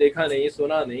تعالیٰ کو دیکھا نہیں،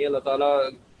 سنا نہیں، اللہ تعالیٰ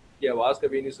کی آواز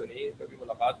کبھی نہیں سنی، کبھی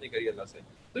ملاقات نہیں کری اللہ سے.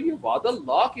 تو یہ وعد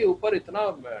اللہ کے اوپر اتنا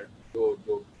جو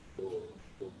جو جو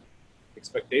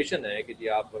ایکسپیکٹیشن ہے کہ جی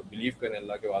آپ بلیو کریں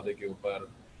اللہ کے وعدے کے اوپر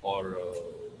اور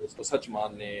اس کو سچ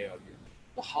مان لیں. اور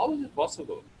تو ہاؤ از اٹ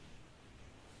پاسبل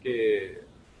کہ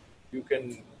you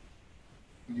can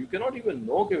you cannot even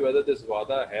know کہ whether this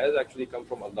وعدہ has actually come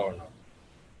from Allah or not.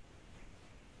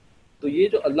 تو یہ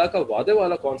جو اللہ کا وعدے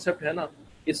والا کانسیپٹ ہے نا،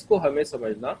 اس کو ہمیں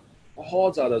سمجھنا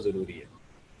بہت زیادہ ضروری ہے.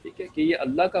 ٹھیک ہے کہ یہ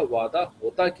اللہ کا وعدہ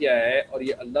ہوتا کیا ہے اور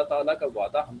یہ اللہ تعالیٰ کا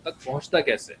وعدہ ہم تک پہنچتا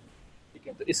کیسے. ٹھیک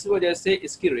ہے. تو اس وجہ سے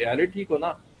اس کی ریالٹی کو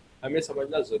نا ہمیں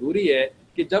سمجھنا ضروری ہے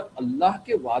کہ جب اللہ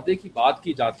کے وعدے کی بات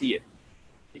کی جاتی ہے،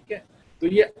 ٹھیک ہے، تو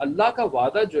یہ اللہ کا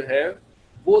وعدہ جو ہے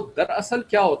وہ دراصل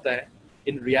کیا ہوتا ہے،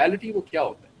 ان ریالٹی وہ کیا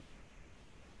ہوتا ہے،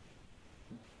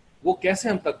 وہ کیسے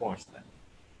ہم تک پہنچتا ہے.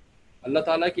 اللہ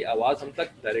تعالیٰ کی آواز ہم تک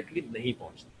ڈائریکٹلی نہیں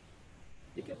پہنچتی.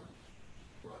 ٹھیک ہے.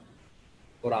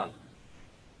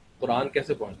 قرآن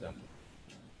کیسے پہنچتا ہے ہم تک؟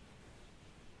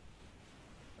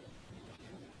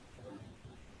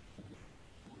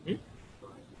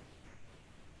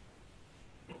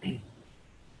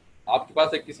 آپ کے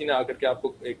پاس ایک کسی نے آ کر کے آپ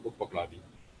کو ایک بک پکڑا دی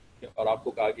اور آپ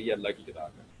کو کہا کہ یہ اللہ کی کتاب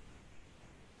ہے.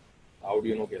 ہاؤ ڈو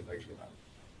یو نو کہ اللہ کی کتاب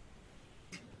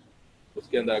ہے؟ اس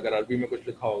کے اندر اگر عربی میں کچھ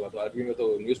لکھا ہوگا تو عربی میں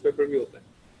تو نیوز پیپر بھی ہوتا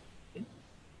ہے،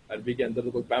 عربی کے اندر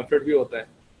تو کوئی پیمفلٹ بھی ہوتا ہے،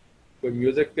 کوئی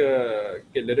میوزک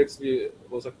کے لیرکس بھی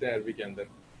ہو سکتے ہیں عربی کے اندر.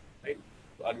 رائٹ.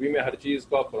 تو عربی میں ہر چیز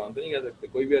کو آپ قرآن تو نہیں کہہ سکتے.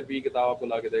 کوئی بھی عربی کتاب آپ کو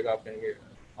لا کے دے گا، آپ کہیں گے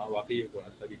ہاں واقعی یہ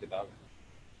اللہ کی کتاب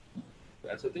ہے. تو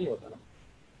ایسا تو نہیں ہوتا نا.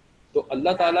 تو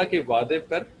اللہ تعالیٰ کے وعدے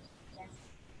پر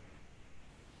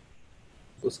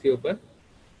اس کے اوپر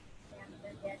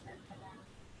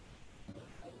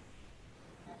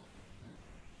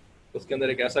اس کے اندر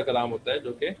ایک ایسا کلام ہوتا ہے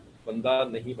جو کہ بندہ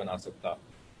نہیں بنا سکتا.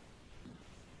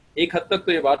 ایک حد تک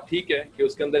تو یہ بات ٹھیک ہے کہ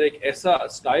اس کے اندر ایک ایسا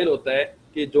سٹائل ہوتا ہے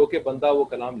کہ جو کہ بندہ وہ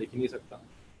کلام لکھ نہیں سکتا.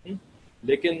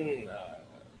 لیکن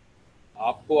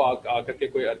آپ کو آ کر کے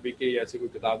کوئی عربی کی ایسی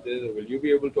کوئی کتاب دے تو will you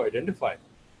be able to identify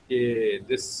کہ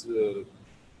دس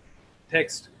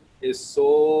ٹیکسٹ از سو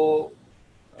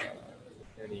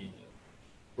یعنی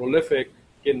prolific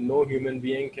کہ no human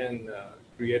being can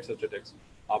create such a text.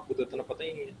 آپ کو تو اتنا پتہ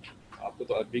ہی نہیں ہے، آپ کو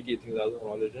تو عربی کی اتنی زیادہ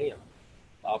نالج نہیں ہے،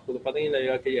 آپ کو تو پتہ ہی نہیں لگے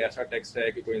گا کہ یہ ایسا ٹیکسٹ ہے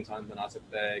کہ کوئی انسان بنا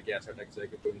سکتا ہے، کہ ایسا ٹیکسٹ ہے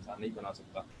کہ کوئی انسان نہیں بنا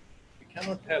سکتا. You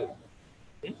cannot tell.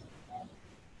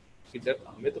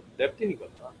 ہمیں تو ڈیپتھ ہی نہیں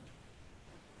پتا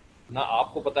نہ.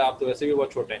 آپ کو پتہ ہے، آپ تو ویسے بھی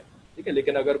بہت چھوٹے ہیں، ٹھیک ہے،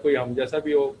 لیکن اگر کوئی ہم جیسا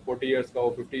بھی ہو 40 ایئرس کا ہو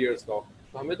 50 ایئرس کا ہو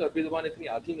تو ہمیں تو عربی زبان اتنی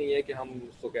آتی نہیں ہے کہ ہم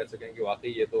اس کو کہہ سکیں کہ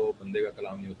واقعی یہ تو بندے کا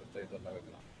کلام نہیں ہو سکتا، یہ تو اللہ کا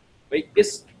کلام. بھائی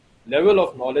اس لیول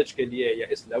آف نالج کے لیے یا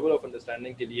اس لیول آف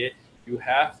انڈرسٹینڈنگ کے لیے you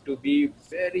have to be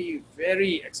very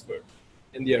very expert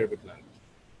in the Arabic language.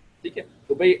 ٹھیک ہے.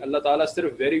 تو بھائی اللہ تعالیٰ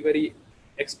صرف ویری ویری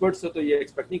ایکسپرٹ سے تو یہ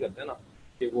ایکسپیکٹ نہیں کرتے نا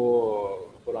کہ وہ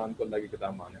قرآن کو اللہ کی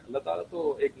کتاب مانے. اللہ تعالیٰ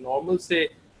تو ایک نارمل سے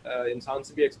انسان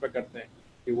سے بھی ایکسپیکٹ کرتے ہیں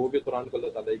کہ وہ بھی قرآن کو اللہ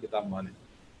تعالیٰ کی کتاب مانے،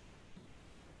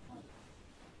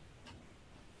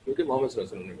 کیونکہ محمد صلی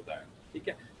اللہ علیہ وسلم نے بتایا. ٹھیک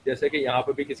ہے. جیسے کہ یہاں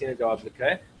پہ بھی کسی نے جواب لکھا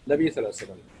ہے نبی صلی اللہ علیہ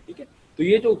وسلم. ٹھیک ہے. تو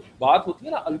یہ جو بات ہوتی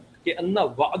ہے نا کہ ان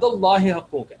وعد اللہ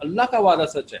حق، کہ اللہ کا وعدہ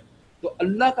سچ ہے، تو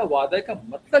اللہ کا وعدہ کا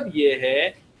مطلب یہ ہے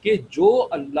کہ جو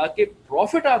اللہ کے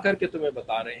پروفٹ آ کر کے تمہیں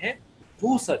بتا رہے ہیں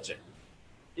وہ سچ ہے.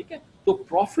 ٹھیک ہے. تو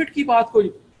پروفٹ کی بات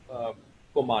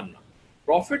کو ماننا،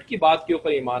 پروفٹ کی بات کے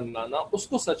اوپر ایمان لانا، اس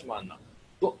کو سچ ماننا.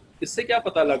 تو اس سے کیا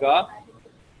پتہ لگا،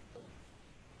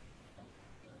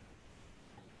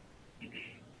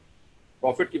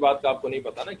 پروفٹ کی بات کا آپ کو نہیں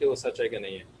پتا نا کہ وہ سچ ہے کہ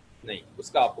نہیں ہے، نہیں،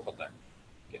 اس کا آپ کو پتا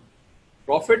ہے.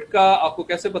 پروفٹ کا آپ کو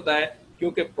کیسے پتا ہے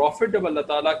کیونکہ پروفٹ جب اللہ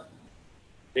تعالیٰ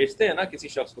بھیجتے ہیں نا کسی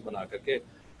شخص کو بنا کر کے,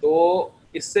 تو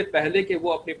اس سے پہلے کہ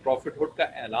وہ اپنی پروفٹ ہوڈ کا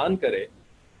اعلان کرے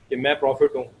کہ میں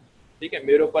پروفٹ ہوں, ٹھیک ہے,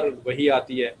 میرے اوپر وحی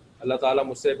آتی ہے, اللہ تعالیٰ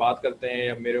مجھ سے بات کرتے ہیں,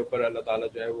 یا میرے اوپر اللہ تعالیٰ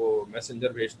جو ہے وہ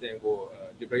میسنجر بھیجتے ہیں, وہ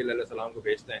جبرائیل علیہ السلام کو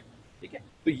بھیجتے ہیں, ٹھیک ہے,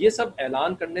 تو یہ سب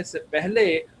اعلان کرنے سے پہلے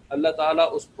اللہ تعالیٰ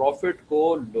اس پروفٹ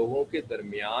کو لوگوں کے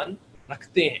درمیان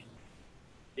رکھتے ہیں,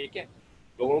 ٹھیک ہے,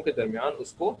 لوگوں کے درمیان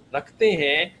اس کو رکھتے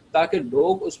ہیں تاکہ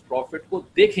لوگ اس پروفٹ کو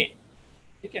دیکھیں,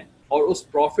 ٹھیک ہے, اور اس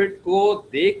پروفٹ کو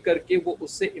دیکھ کر کے وہ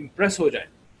اس سے امپریس ہو جائیں,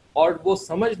 اور وہ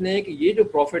سمجھ لیں کہ یہ جو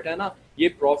پروفٹ ہے نا, یہ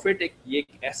پروفٹ ایک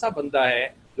ایسا بندہ ہے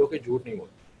جو کہ جھوٹ نہیں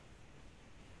بولتا,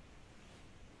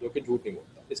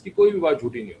 اس کی کوئی بھی بات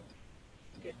جھوٹی نہیں ہوتی,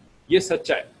 ٹھیک ہے, یہ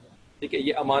سچا ہے, ٹھیک ہے,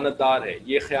 یہ امانت دار ہے,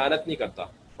 یہ خیانت نہیں کرتا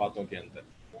باتوں کے اندر,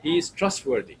 ہی از ٹرسٹ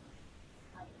وردی.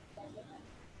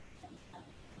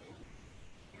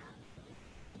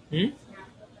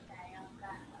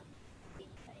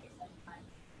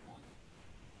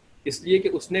 اس لیے کہ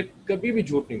اس نے کبھی بھی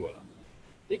جھوٹ نہیں بولا,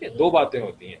 ٹھیک ہے, دو باتیں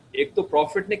ہوتی ہیں, ایک تو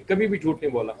پروفٹ نے کبھی بھی جھوٹ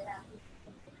نہیں بولا,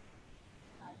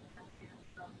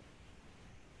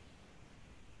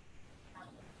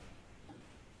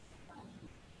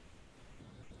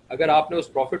 اگر آپ نے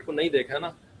اس پروفٹ کو نہیں دیکھا نا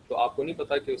تو آپ کو نہیں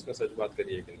پتا کہ اس نے سچ بات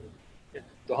کری ہے کہ نہیں.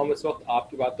 تو ہم اس وقت آپ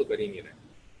کی بات تو کر ہی نہیں رہے,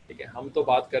 ٹھیک ہے, ہم تو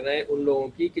بات کر رہے ہیں ان لوگوں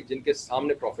کی کہ جن کے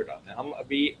سامنے پروفٹ آتے ہیں. ہم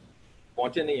ابھی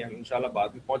پہنچے نہیں ہیں, ہم انشاءاللہ بعد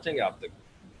میں پہنچیں گے آپ تک,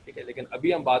 ٹھیک ہے, لیکن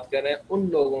ابھی ہم بات کر رہے ہیں ان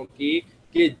لوگوں کی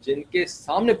کہ جن کے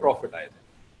سامنے پروفٹ آئے تھے,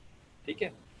 ٹھیک ہے.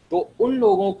 تو ان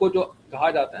لوگوں کو جو کہا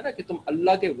جاتا ہے نا کہ تم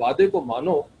اللہ کے وعدے کو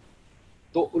مانو,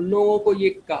 تو ان لوگوں کو یہ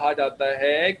کہا جاتا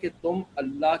ہے کہ تم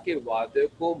اللہ کے وعدے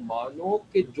کو مانو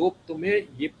کہ جو تمہیں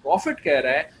یہ پروفٹ کہہ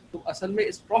رہا ہے, تم اصل میں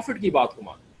اس پروفٹ کی بات کو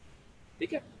مانو,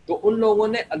 ٹھیک ہے. تو ان لوگوں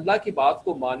نے اللہ کی بات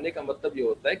کو ماننے کا مطلب یہ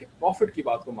ہوتا ہے کہ پروفٹ کی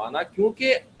بات کو مانا,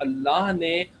 کیونکہ اللہ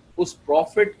نے اس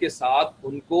پروفٹ کے ساتھ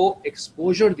ان کو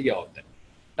ایکسپوجر دیا ہوتا ہے,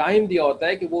 ٹائم دیا ہوتا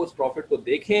ہے کہ وہ اس پروفٹ کو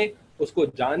دیکھیں, اس کو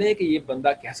جانیں کہ یہ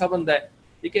بندہ کیسا بندہ ہے,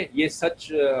 ٹھیک ہے, یہ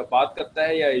سچ بات کرتا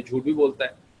ہے یا یہ جھوٹ بھی بولتا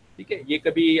ہے, ٹھیک ہے, یہ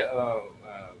کبھی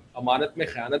امانت میں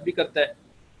خیانت بھی کرتا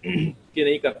ہے کہ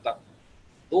نہیں کرتا.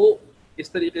 تو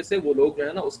اس طریقے سے وہ لوگ جو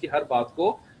ہے نا اس کی ہر بات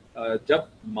کو جب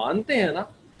مانتے ہیں نا,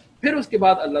 پھر اس کے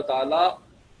بعد اللہ تعالیٰ,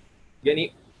 یعنی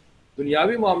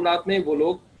دنیاوی معاملات میں وہ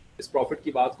لوگ اس پروفٹ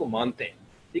کی بات کو مانتے ہیں,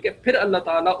 ٹھیک ہے, پھر اللہ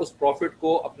تعالیٰ اس پروفٹ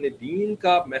کو اپنے دین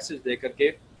کا میسج دے کر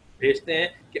کے بھیجتے ہیں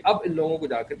کہ اب ان لوگوں کو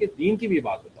جا کر کے دین کی بھی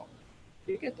بات بتاؤ,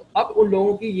 ٹھیک ہے. تو اب ان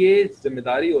لوگوں کی یہ ذمہ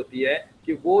داری ہوتی ہے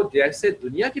کہ وہ جیسے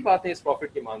دنیا کی باتیں اس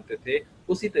پروفٹ کی مانتے تھے,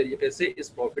 اسی طریقے سے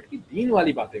اس پروفٹ کی دین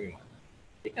والی باتیں بھی مانتے,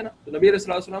 ٹھیک ہے نا. تو نبی علیہ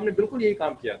السلام نے بالکل یہی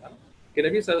کام کیا تھا نا, کہ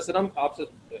نبی صلی اللہ علیہ وسلم آپ سے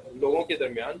لوگوں کے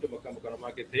درمیان جو مکہ مکرمہ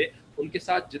کے تھے ان کے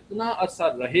ساتھ جتنا عرصہ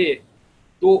رہے,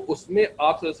 تو اس میں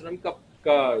آپ صلی اللہ علیہ وسلم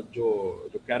کا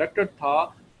جو کیریکٹر تھا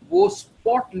وہ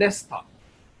اسپاٹ لیس تھا,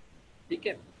 ٹھیک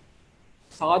ہے.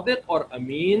 صادق اور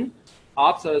امین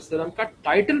آپ صلی اللہ علیہ وسلم کا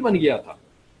ٹائٹل بن گیا تھا,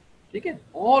 ٹھیک ہے.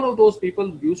 all of those people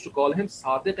used to call him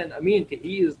Sadiq and امین, کہ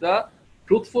he is the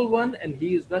truthful one and he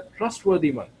is the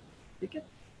trustworthy one, ٹھیک ہے.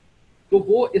 تو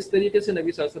وہ اس طریقے سے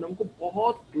نبی صلی اللہ علیہ وسلم کو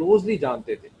بہت کلوزلی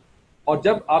جانتے تھے. اور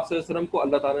جب آپ صلی اللہ علیہ وسلم کو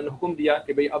اللہ تعالیٰ نے حکم دیا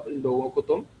کہ بھئی اب ان لوگوں کو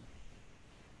تم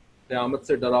قیامت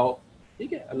سے ڈراؤ,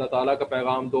 ٹھیک ہے, اللہ تعالیٰ کا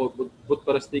پیغام دو, بت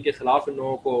پرستی کے خلاف ان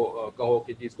لوگوں کو کہو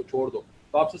کہ چیز کو چھوڑ دو,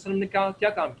 تو آپ صلی اللہ علیہ وسلم نے کیا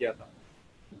کام کیا تھا؟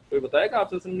 کوئی بتائے گا آپ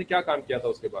صلی اللہ علیہ وسلم نے کیا کام کیا تھا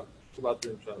اس کے بعد پھر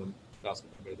انشاءاللہ کلاس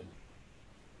میں کر دیں,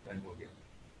 ٹائم ہو گیا.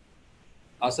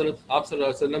 آپ صلی اللہ علیہ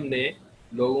وسلم نے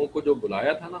لوگوں کو جو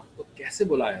بلایا تھا نا, تو کیسے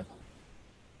بلایا تھا,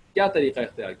 کیا طریقہ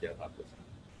اختیار کیا تھا آپ کو؟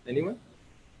 اینی ون,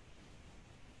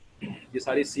 یہ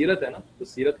ساری سیرت ہے نا, تو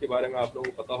سیرت کے بارے میں آپ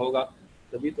لوگوں کو پتا ہوگا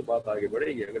تبھی تو بات آگے بڑھے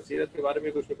گی. اگر سیرت کے بارے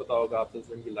میں کچھ نہیں پتا ہوگا آپ صلی اللہ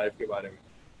علیہ وسلم کی لائف کے بارے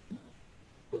میں,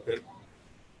 تو پھر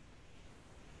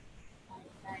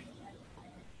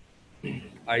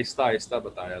آہستہ آہستہ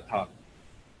بتایا تھا,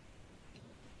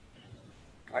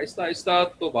 آہستہ آہستہ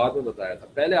تو بعد میں بتایا تھا.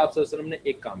 پہلے آپ صلی اللہ علیہ وسلم نے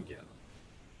ایک کام کیا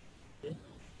تھا,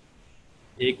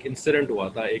 ایک انسیڈنٹ ہوا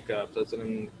تھا, ایک آپ صلی اللہ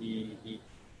علیہ وسلم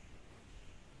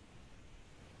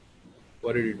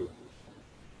what did he do?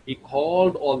 He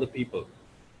called all the people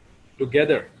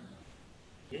together.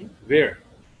 Where?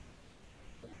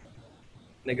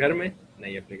 اپنے گھر میں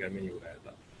نہیں, اپنے گھر میں نہیں بلایا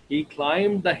تھا. He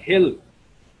climbed the hill,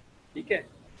 ٹھیک ہے,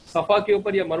 صفا کے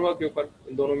اوپر یا مروہ کے اوپر,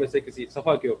 ان دونوں میں سے کسی,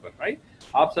 صفا کے اوپر, رائٹ.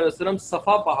 آپ صلی اللہ علیہ وسلم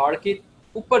صفا پہاڑ کے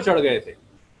اوپر چڑھ گئے تھے,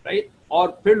 رائٹ, اور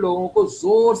پھر لوگوں کو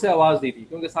زور سے آواز دی تھی,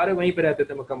 کیونکہ سارے وہیں پہ رہتے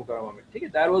تھے مکہ مکرمہ میں, ٹھیک ہے.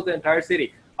 That was the entire city.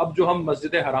 اب جو ہم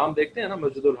مسجد حرام دیکھتے ہیں نا,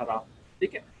 مسجد الحرام,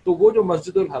 ٹھیک ہے, تو وہ جو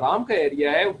مسجد الحرام کا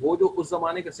ایریا ہے, وہ جو اس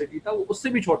زمانے کا سٹی تھا وہ اس سے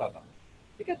بھی چھوٹا تھا,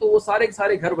 ٹھیک ہے. تو وہ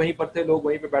سارے گھر وہیں پر تھے, لوگ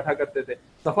وہیں پہ بیٹھا کرتے تھے.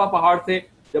 صفا پہاڑ تھے,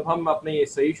 جب ہم اپنے یہ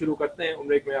صحیح شروع کرتے ہیں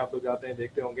عمرے میں، آپ لوگ جاتے ہیں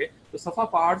دیکھتے ہوں گے، تو صفا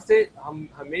پہاڑ سے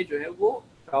ہمیں جو ہے وہ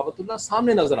کعبۃ اللہ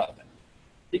سامنے نظر آتا ہے.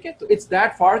 ٹھیک ہے، تو اٹس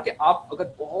دیٹ فار کہ آپ اگر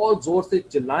بہت زور سے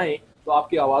چلائیں تو آپ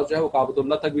کی آواز جو ہے وہ کعبۃ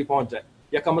اللہ تک بھی پہنچ جائے،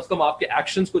 یا کم از کم آپ کے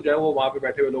ایکشنز کو جو ہے وہ وہاں پہ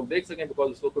بیٹھے ہوئے لوگ دیکھ سکیں، بیکاز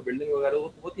اس وقت کوئی بلڈنگ وغیرہ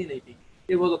ہوتی نہیں تھی،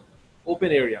 یہ وہ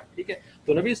اوپن ایریا. ٹھیک ہے،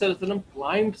 تو نبی صلی اللہ علیہ وسلم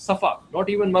کلائمبڈ صفا، ناٹ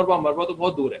ایون مروہ، مروہ تو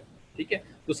بہت دور ہے. ٹھیک ہے،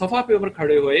 تو صفا پہ اوپر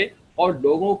کھڑے ہوئے اور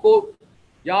لوگوں کو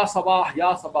یا صباح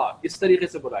یا صباح اس طریقے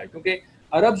سے بلائے، کیونکہ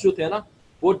عرب جو تھے نا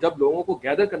وہ جب لوگوں کو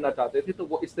گیدر کرنا چاہتے تھے تو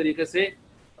وہ اس طریقے سے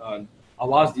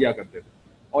آواز دیا کرتے تھے.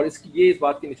 اور اس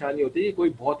بات کی نشانی ہوتی ہے کہ کوئی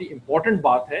بہت ہی امپورٹنٹ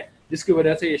بات ہے جس کی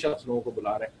وجہ سے یہ شخص لوگوں کو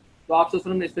بلا رہا ہے. تو آپ صلی اللہ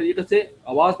علیہ وسلم نے اس طریقے سے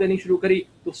آواز دینی شروع کری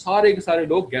تو سارے کے سارے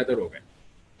لوگ گیدر ہو گئے.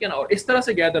 ٹھیک ہے نا، اور اس طرح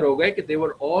سے گیدر ہو گئے کہ they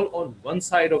were all on one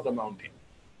side of the mountain.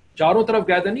 چاروں طرف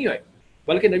گیدر نہیں ہوئے،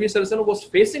 بلکہ نبی صلی اللہ علیہ وسلم was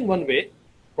facing one way,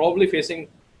 probably facing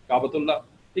کعبۃ اللہ.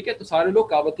 ٹھیک ہے، تو سارے لوگ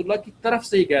کعبۃ اللہ کی طرف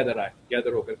سے ہی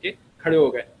گیدر ہو کر کے کھڑے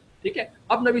ہو گئے. ٹھیک ہے،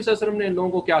 اب نبی صلی اللہ علیہ وسلم نے ان لوگوں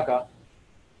کو کیا کہا؟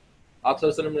 آپ صلی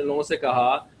اللہ علیہ وسلم نے لوگوں سے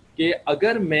کہا کہ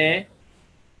اگر میں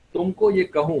تم کو یہ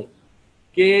کہوں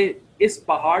کہ اس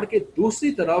پہاڑ کے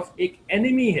دوسری طرف ایک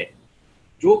اینیمی ہے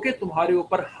جو کہ تمہارے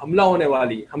اوپر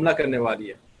حملہ کرنے والی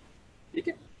ہے. ٹھیک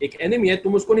ہے، ایک اینیمی ہے،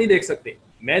 تم اس کو نہیں دیکھ سکتے،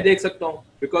 میں دیکھ سکتا ہوں،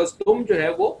 بیکاز تم جو ہے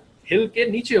وہ ہل کے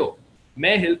نیچے ہو،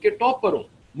 میں ہل کے ٹاپ پر ہوں،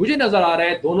 مجھے نظر آ رہا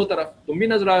ہے دونوں طرف، تم بھی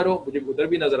نظر آ رہے ہو، مجھے ادھر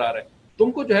بھی نظر آ رہا ہے،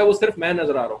 تم کو جو ہے وہ صرف میں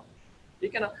نظر آ رہا ہوں.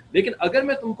 ٹھیک ہے نا، لیکن اگر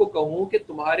میں تم کو کہوں کہ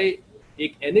تمہارے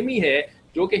ایک اینیمی ہے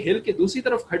جو کہ ہل کے دوسری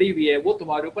طرف کھڑی ہوئی ہے، وہ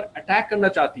تمہارے اوپر اٹیک کرنا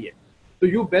چاہتی ہے، تو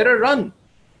you better run,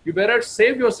 you better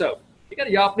save your self. ٹھیک ہے،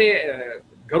 یا اپنے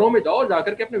گھروں میں جاؤ، جا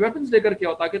کر کے اپنے ویپنز لے کر کے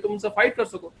آؤ تاکہ تم ان سے فائٹ کر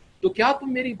سکو. تو کیا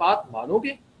تم میری بات مانو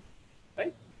گے؟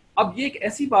 اب یہ ایک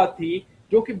ایسی بات تھی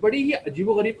جو کہ بڑی ہی عجیب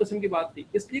و غریب قسم کی بات تھی،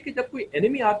 اس لیے کہ جب کوئی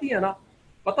اینیمی آتی ہے نا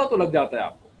پتہ تو لگ جاتا ہے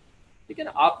آپ کو. ٹھیک ہے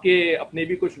نا، آپ کے اپنے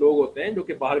بھی کچھ لوگ ہوتے ہیں جو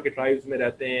کہ باہر کے ٹرائبز میں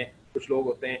رہتے ہیں، کچھ لوگ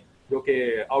ہوتے ہیں جو کہ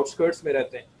آؤٹ اسکرٹس میں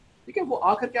رہتے ہیں. ٹھیک ہے، وہ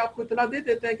آ کر کے آپ کو اطلاع دے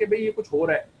دیتے ہیں کہ بھئی یہ کچھ ہو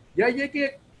رہا ہے. یا یہ کہ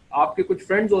آپ کے کچھ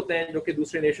فرینڈز ہوتے ہیں جو کہ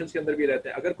دوسرے نیشنز کے اندر بھی رہتے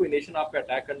ہیں، اگر کوئی نیشن آپ پہ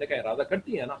اٹیک کرنے کا ارادہ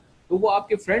کرتی ہے نا تو وہ آپ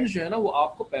کے فرینڈز جو ہے نا وہ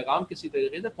آپ کو پیغام کسی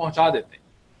طریقے سے پہنچا دیتے ہیں.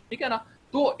 ٹھیک ہے نا،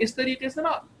 تو اس طریقے سے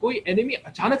نا کوئی اینیمی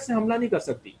اچانک سے حملہ نہیں کر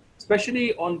سکتی، especially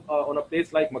on a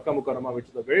place like مکہ مکرمہ وچ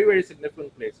از a very very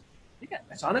significant place. ٹھیک ہے،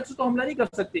 اچانک سے تو حملہ نہیں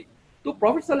کر سکتی. تو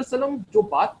پروفٹ صلی اللہ علیہ وسلم جو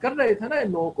بات کر رہے تھے نا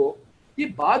ان لوگوں کو، یہ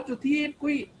بات جو تھی یہ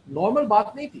کوئی نارمل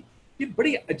بات نہیں تھی، یہ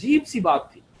بڑی عجیب سی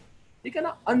بات تھی. ٹھیک ہے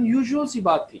نا، ان یوزول سی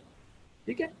بات تھی.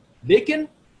 ٹھیک ہے، لیکن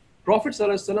پروفٹ صلی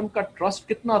اللہ علیہ وسلم کا ٹرسٹ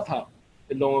کتنا تھا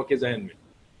ان لوگوں کے ذہن میں،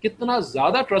 کتنا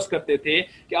زیادہ ٹرسٹ کرتے تھے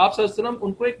کہ آپ صلی اللہ علیہ وسلم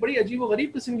ان کو ایک بڑی عجیب و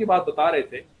غریب قسم کی بات بتا رہے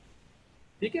تھے.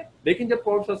 ٹھیک ہے، لیکن جب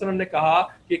پروفٹ صلی اللہ علیہ وسلم نے کہا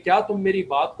کہ کیا تم میری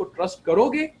بات کو ٹرسٹ کرو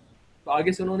گے، تو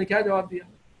آگے سے انہوں نے کیا جواب دیا؟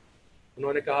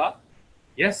 انہوں نے کہا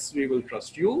yes we will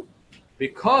trust you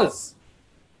because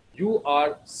you are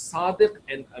Sadiq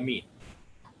and امین.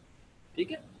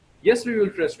 ٹھیک ہے، yes we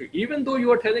will trust you even though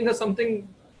you are telling us something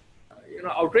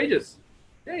outrageous.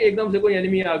 ایک دم سے کوئی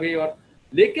انیمی آ گئی، اور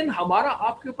لیکن ہمارا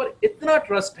آپ کے اوپر اتنا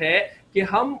ٹرسٹ ہے کہ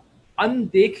ہم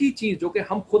اندیکھی چیز جو کہ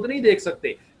ہم خود نہیں دیکھ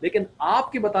سکتے لیکن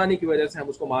آپ کے بتانے کی وجہ سے ہم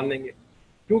اس کو مان لیں گے،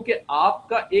 کیونکہ آپ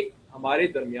کا ایک ہمارے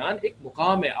درمیان ایک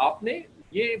مقام ہے، آپ نے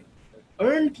یہ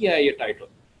ارن کیا ہے یہ ٹائٹل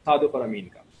صادق اور امین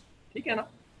کا. ٹھیک ہے نا.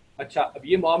 اچھا، اب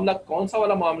یہ معاملہ کون سا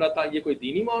والا معاملہ تھا؟ یہ کوئی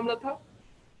دینی معاملہ تھا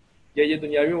یا یہ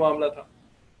دنیاوی معاملہ تھا؟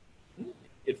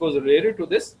 It was related to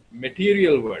this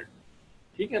material world.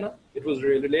 ٹھیک ہے نا، it was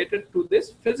related to this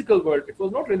physical world. It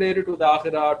was not related to the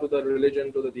akhirah, to the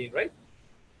religion, to the deen, right?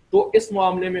 تو اس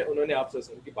معاملے میں انہوں نے آپ صلی اللہ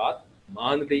علیہ وسلم کی بات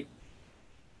مان لی.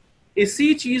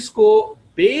 اسی چیز کو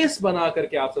بیس بنا کر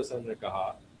کے آپ صلی اللہ علیہ وسلم نے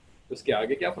کہا، اس کے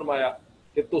آگے کیا فرمایا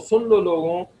کہ تو سن لو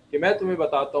لوگوں کہ میں تمہیں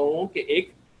بتاتا ہوں کہ ایک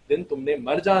دن تم نے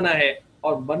مر جانا ہے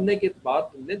اور مرنے کے بعد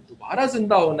تم نے دوبارہ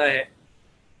زندہ ہونا ہے،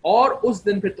 اور اس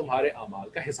دن پھر تمہارے اعمال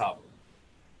کا حساب ہوگا.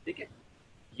 ٹھیک ہے،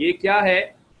 یہ کیا ہے؟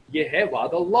 یہ ہے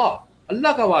وعدہ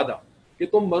اللہ کا وعدہ کہ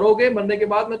تم مرو گے، مرنے کے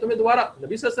بعد میں تمہیں دوبارہ،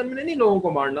 نبی صلی اللہ علیہ وسلم نے نہیں لوگوں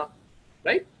کو مارنا،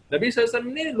 رائٹ؟ نبی صلی اللہ علیہ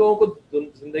وسلم نے لوگوں کو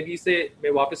زندگی سے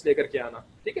میں واپس لے کر کے آنا،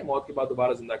 ٹھیک ہے، موت کے بعد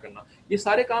دوبارہ زندہ کرنا، یہ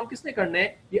سارے کام کس نے کرنے ہیں؟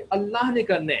 یہ اللہ نے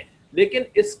کرنے ہیں. لیکن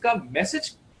اس کا میسج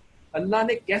اللہ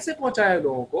نے کیسے پہنچایا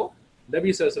لوگوں کو؟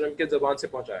 نبی صلی اللہ علیہ وسلم کے زبان سے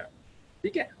پہنچایا.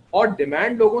 ٹھیک ہے، اور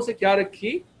ڈیمانڈ لوگوں سے کیا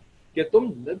رکھی کہ تم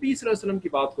نبی صلی اللہ علیہ وسلم کی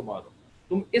بات کو مانو،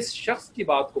 تم اس شخص کی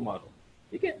بات کو مانو.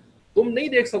 ٹھیک ہے، تم نہیں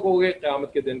دیکھ سکو گے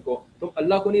قیامت کے دن کو، تم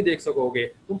اللہ کو نہیں دیکھ سکو گے،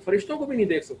 تم فرشتوں کو بھی نہیں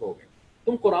دیکھ سکو گے،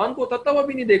 تم قرآن کو اترتا ہوا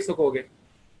بھی نہیں دیکھ سکو گے،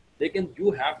 لیکن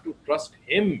you have to trust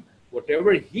him.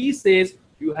 Whatever he says,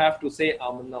 you have to say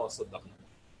آمنا وصدقنا،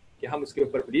 کہ ہم اس کے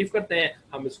اوپر بلیو کرتے ہیں،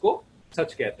 ہم اس کو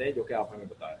سچ کہتے ہیں جو کہ آپ ہمیں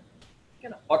بتا رہے ہیں. ٹھیک ہے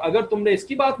نا، اور اگر تم نے اس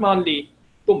کی بات مان لی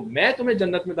تو میں تمہیں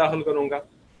جنت میں داخل کروں گا،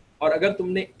 اور اگر تم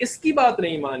نے اس کی بات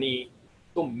نہیں مانی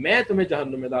تو میں تمہیں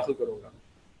جہنم میں داخل کروں گا.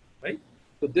 Right.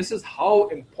 So this is how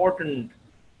important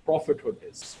prophethood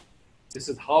is. This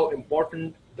is how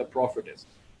important the prophet is.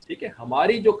 ٹھیک ہے.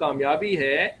 ہماری جو کامیابی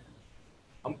ہے,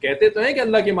 ہم کہتے تو ہیں کہ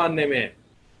اللہ کے ماننے میں ہے,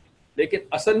 لیکن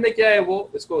اصل میں کیا ہے وہ,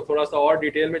 اس کو تھوڑا سا اور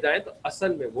ڈیٹیل میں جائیں تو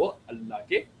اصل میں وہ اللہ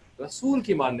کے رسول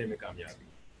کی ماننے میں کامیابی.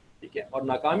 ٹھیک ہے. اور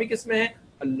ناکامی کس میں ہے؟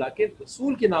 اللہ کے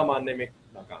رسول کی نہ ماننے میں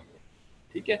ناکامی ہے.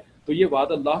 ٹھیک ہے. تو یہ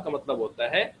وعد اللہ کا مطلب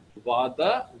ہوتا ہے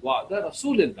وعدہ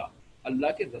رسول اللہ,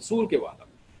 اللہ کے رسول کے وعدہ.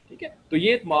 ٹھیک ہے. تو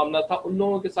یہ ایک معاملہ تھا ان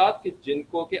لوگوں کے ساتھ کہ جن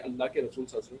کو کہ اللہ کے رسول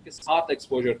صلی اللہ علیہ وسلم کے ساتھ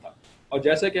ایکسپوجر تھا. اور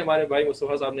جیسا کہ ہمارے بھائی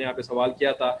مصطفیٰ صاحب نے یہاں پہ سوال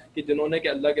کیا تھا کہ جنہوں نے کہ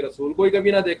اللہ کے رسول کو ہی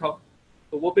کبھی نہ دیکھا ہو,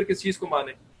 تو وہ پھر کس چیز کو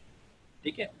مانے.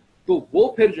 ٹھیک ہے. تو وہ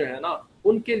پھر جو ہے نا,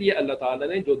 ان کے لیے اللہ تعالیٰ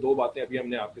نے جو دو باتیں ابھی ہم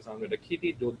نے آپ کے سامنے رکھی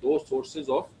تھی, جو دو سورسز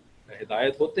آف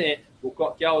ہدایت ہوتے ہیں, وہ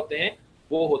کیا ہوتے ہیں؟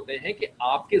 وہ ہوتے ہیں کہ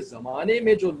آپ کے زمانے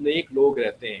میں جو نیک لوگ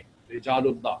رہتے ہیں, رجال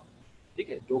اللہ, ٹھیک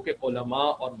ہے, جو کہ علماء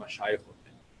اور مشائخ ہوتے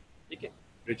ہیں. ٹھیک ہے.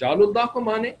 رجال اللہ کو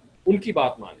مانے, ان کی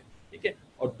بات مانے. ٹھیک ہے.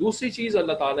 اور دوسری چیز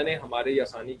اللہ تعالیٰ نے ہمارے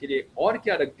آسانی کے لیے اور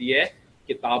کیا رکھ دی ہے؟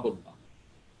 کتاب اللہ.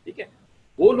 ٹھیک ہے.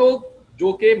 وہ لوگ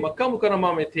جو کہ مکہ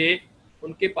مکرمہ میں تھے,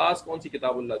 ان کے پاس کون سی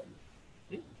کتاب اللہ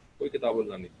تھی؟ کوئی کتاب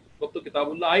اللہ نہیں تھی. اب تو کتاب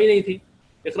اللہ آئی نہیں تھی.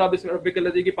 اقرا بسم ربک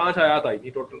الذی کی 5 آیات آئی تھی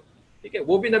ٹوٹل. ٹھیک ہے.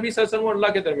 وہ بھی نبی صلی اللہ علیہ وسلم اور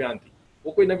اللہ کے درمیان تھی.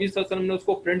 وہ کوئی نبی صلی اللہ علیہ وسلم نے اس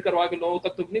کو پرنٹ کروا کے لوگوں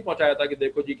تک تو نہیں پہنچایا تھا کہ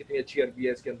دیکھو جی کتنی اچھی عربی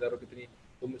ہے اس کے اندر, اور کتنی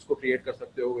تم اس کو کریٹ کر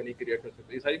سکتے ہو, نہیں کریٹ کر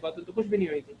سکتے. یہ ساری باتیں تو کچھ بھی نہیں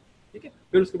ہوئی تھی. ٹھیک ہے.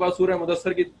 پھر اس کے بعد سورہ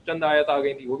مدثر کی چند آیات آ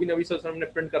گئی تھی, وہ بھی نبی صلی اللہ علیہ وسلم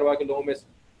نے پرنٹ کروا کے لوگوں میں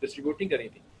ڈسٹریبیوٹ نہیں کری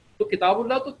تھی. تو کتاب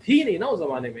اللہ تو تھی نہیں نا اس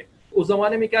زمانے میں. اس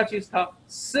زمانے میں کیا چیز تھا؟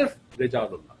 صرف رجال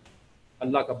اللہ,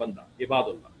 اللہ کا بندہ, عباد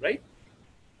اللہ. رائٹ.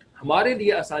 ہمارے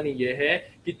لیے آسانی یہ ہے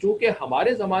کہ چونکہ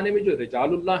ہمارے زمانے میں جو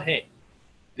رجال اللہ ہیں,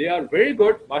 دے آر ویری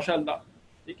گڈ ماشاء اللہ.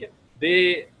 ٹھیک ہے. They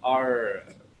are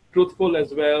truthful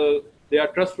as well, they are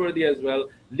trust وردی ایز ویل,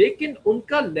 لیکن ان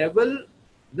کا لیول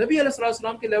نبی علیہ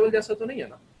السلام کے لیول جیسا تو نہیں ہے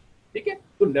نا. ٹھیک ہے.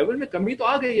 تو لیول میں کمی تو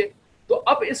آ گئی ہے. تو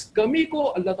اب اس کمی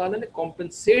کو اللہ تعالیٰ نے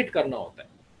کمپنسیٹ کرنا ہوتا ہے.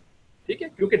 ٹھیک ہے.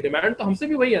 کیونکہ ڈیمانڈ تو ہم سے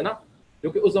بھی وہی ہے نا,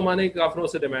 کیونکہ اس زمانے کے کافروں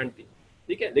سے ڈیمانڈ تھی.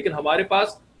 ٹھیک ہے. لیکن ہمارے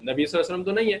پاس نبی صلی اللہ علیہ وسلم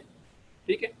تو نہیں ہے.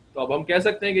 ٹھیک ہے. تو اب ہم کہہ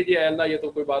سکتے ہیں کہ جی اے اللہ یہ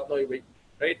تو کوئی بات نہ ہوئی بھائی.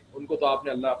 رائٹ. ان کو تو آپ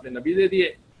نے اللہ اپنے نبی دے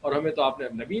دیے, اور ہمیں تو آپ نے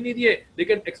نبی نہیں دیے,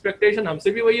 لیکن ایکسپیکٹیشن ہم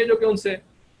سے بھی وہی ہے جو کہ ان سے.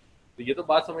 تو یہ تو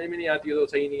بات سمجھ میں نہیں آتی ہے, تو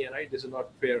صحیح نہیں ہے. Right. This is not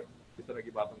fair. اس طرح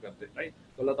کی بات ہم کرتے ہیں. رائٹ.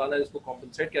 تو اللہ تعالیٰ نے اس کو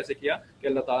کمپنسیٹ کیسے کیا کہ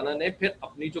اللہ تعالیٰ نے پھر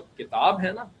اپنی جو کتاب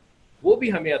ہے نا وہ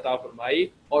بھی ہمیں عطا فرمائی,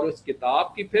 اور اس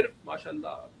کتاب کی پھر ماشاء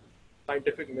اللہ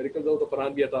سائنٹیفک میریکلز آف دا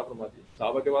قرآن بھی عطا فرما دی.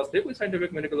 صحابہ کے پاس تھے کوئی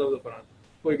سائنٹیفک میریکلز آف دا قرآن؟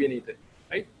 کوئی بھی نہیں تھے.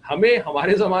 رائٹ. ہمیں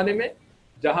ہمارے زمانے میں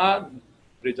جہاں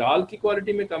رجال کی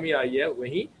کوالٹی میں کمی آئی ہے,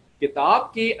 وہیں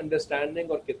کتاب کی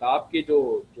انڈرسٹینڈنگ اور کتاب کی جو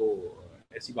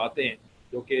ایسی باتیں ہیں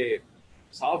جو کہ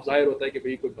صاف ظاہر ہوتا ہے کہ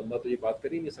بھئی کوئی بندہ تو یہ بات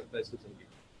کر ہی نہیں سکتا اس قسم کی,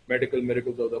 میڈیکل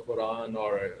میریکلز آف دا قرآن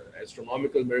اور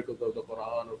ایسٹرونومیکل میریکلز آف دا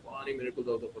قرآن اور قرآنی miracles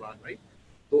of the Quran. Right.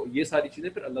 تو یہ ساری چیزیں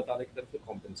پھر اللہ تعالیٰ کی طرف سے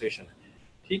کمپنسیشن ہے.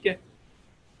 ٹھیک ہے.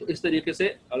 تو اس طریقے سے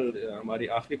ہماری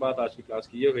آخری بات آج کی کلاس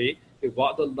کی یہ ہوئی کہ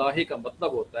وعد اللہ کا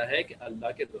مطلب ہوتا ہے کہ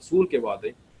اللہ کے رسول کے وعدے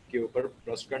کے اوپر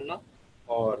ٹرسٹ کرنا,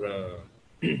 اور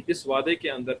اس وعدے کے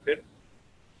اندر پھر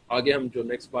آگے ہم جو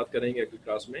نیکسٹ بات کریں گے اگلی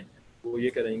کلاس میں وہ یہ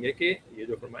کریں گے کہ یہ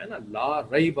جو فرمایا نا لا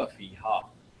ریب فیہا.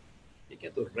 ٹھیک ہے.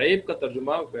 تو ریب کا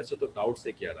ترجمہ ویسے تو ڈاؤٹ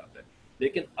سے کیا جاتا ہے,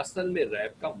 لیکن اصل میں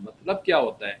ریب کا مطلب کیا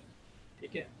ہوتا ہے؟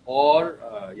 ٹھیک ہے. اور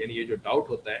یعنی یہ جو ڈاؤٹ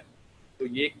ہوتا ہے تو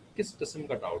یہ کس قسم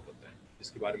کا ڈاؤٹ ہوتا ہے,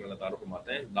 اس کے بارے میں اللہ تعالیٰ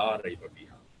فرماتے ہیں لا ریب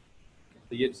فیہا.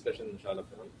 تو یہ ڈسکشن انشاءاللہ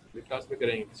پھر ہم اگلی کلاس میں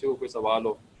کریں گے. کسی کو کوئی سوال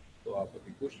ہو تو آپ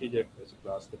ابھی پوچھ لیجیے. ویسے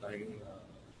کلاس کا ٹائم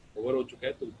اوور ہو چکا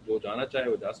ہے, تو جو جانا چاہے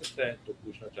وہ جا سکتا ہے, جو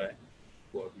پوچھنا چاہے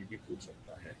وہ ابھی بھی پوچھ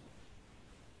سکتا ہے.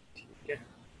 ٹھیک ہے.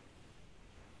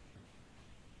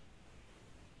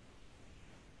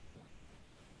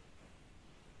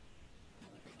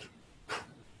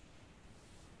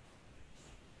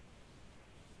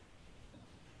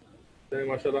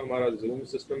 ماشاء اللہ ہمارا زوم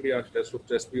سسٹم بھی آج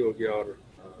ٹیسٹ بھی ہو گیا, اور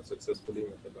سکسیزفلی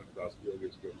مطلب کلاس بھی ہوگی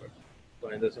اس کے اوپر. تو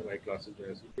آئندہ سے ہماری کلاسز جو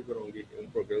ہے اسی پر ہوں گی, ان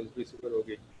پروگرامس بھی اسی پر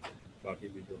ہوگی, باقی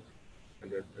بھی جو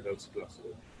ایڈلٹس کلاسز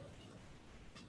ہوگی.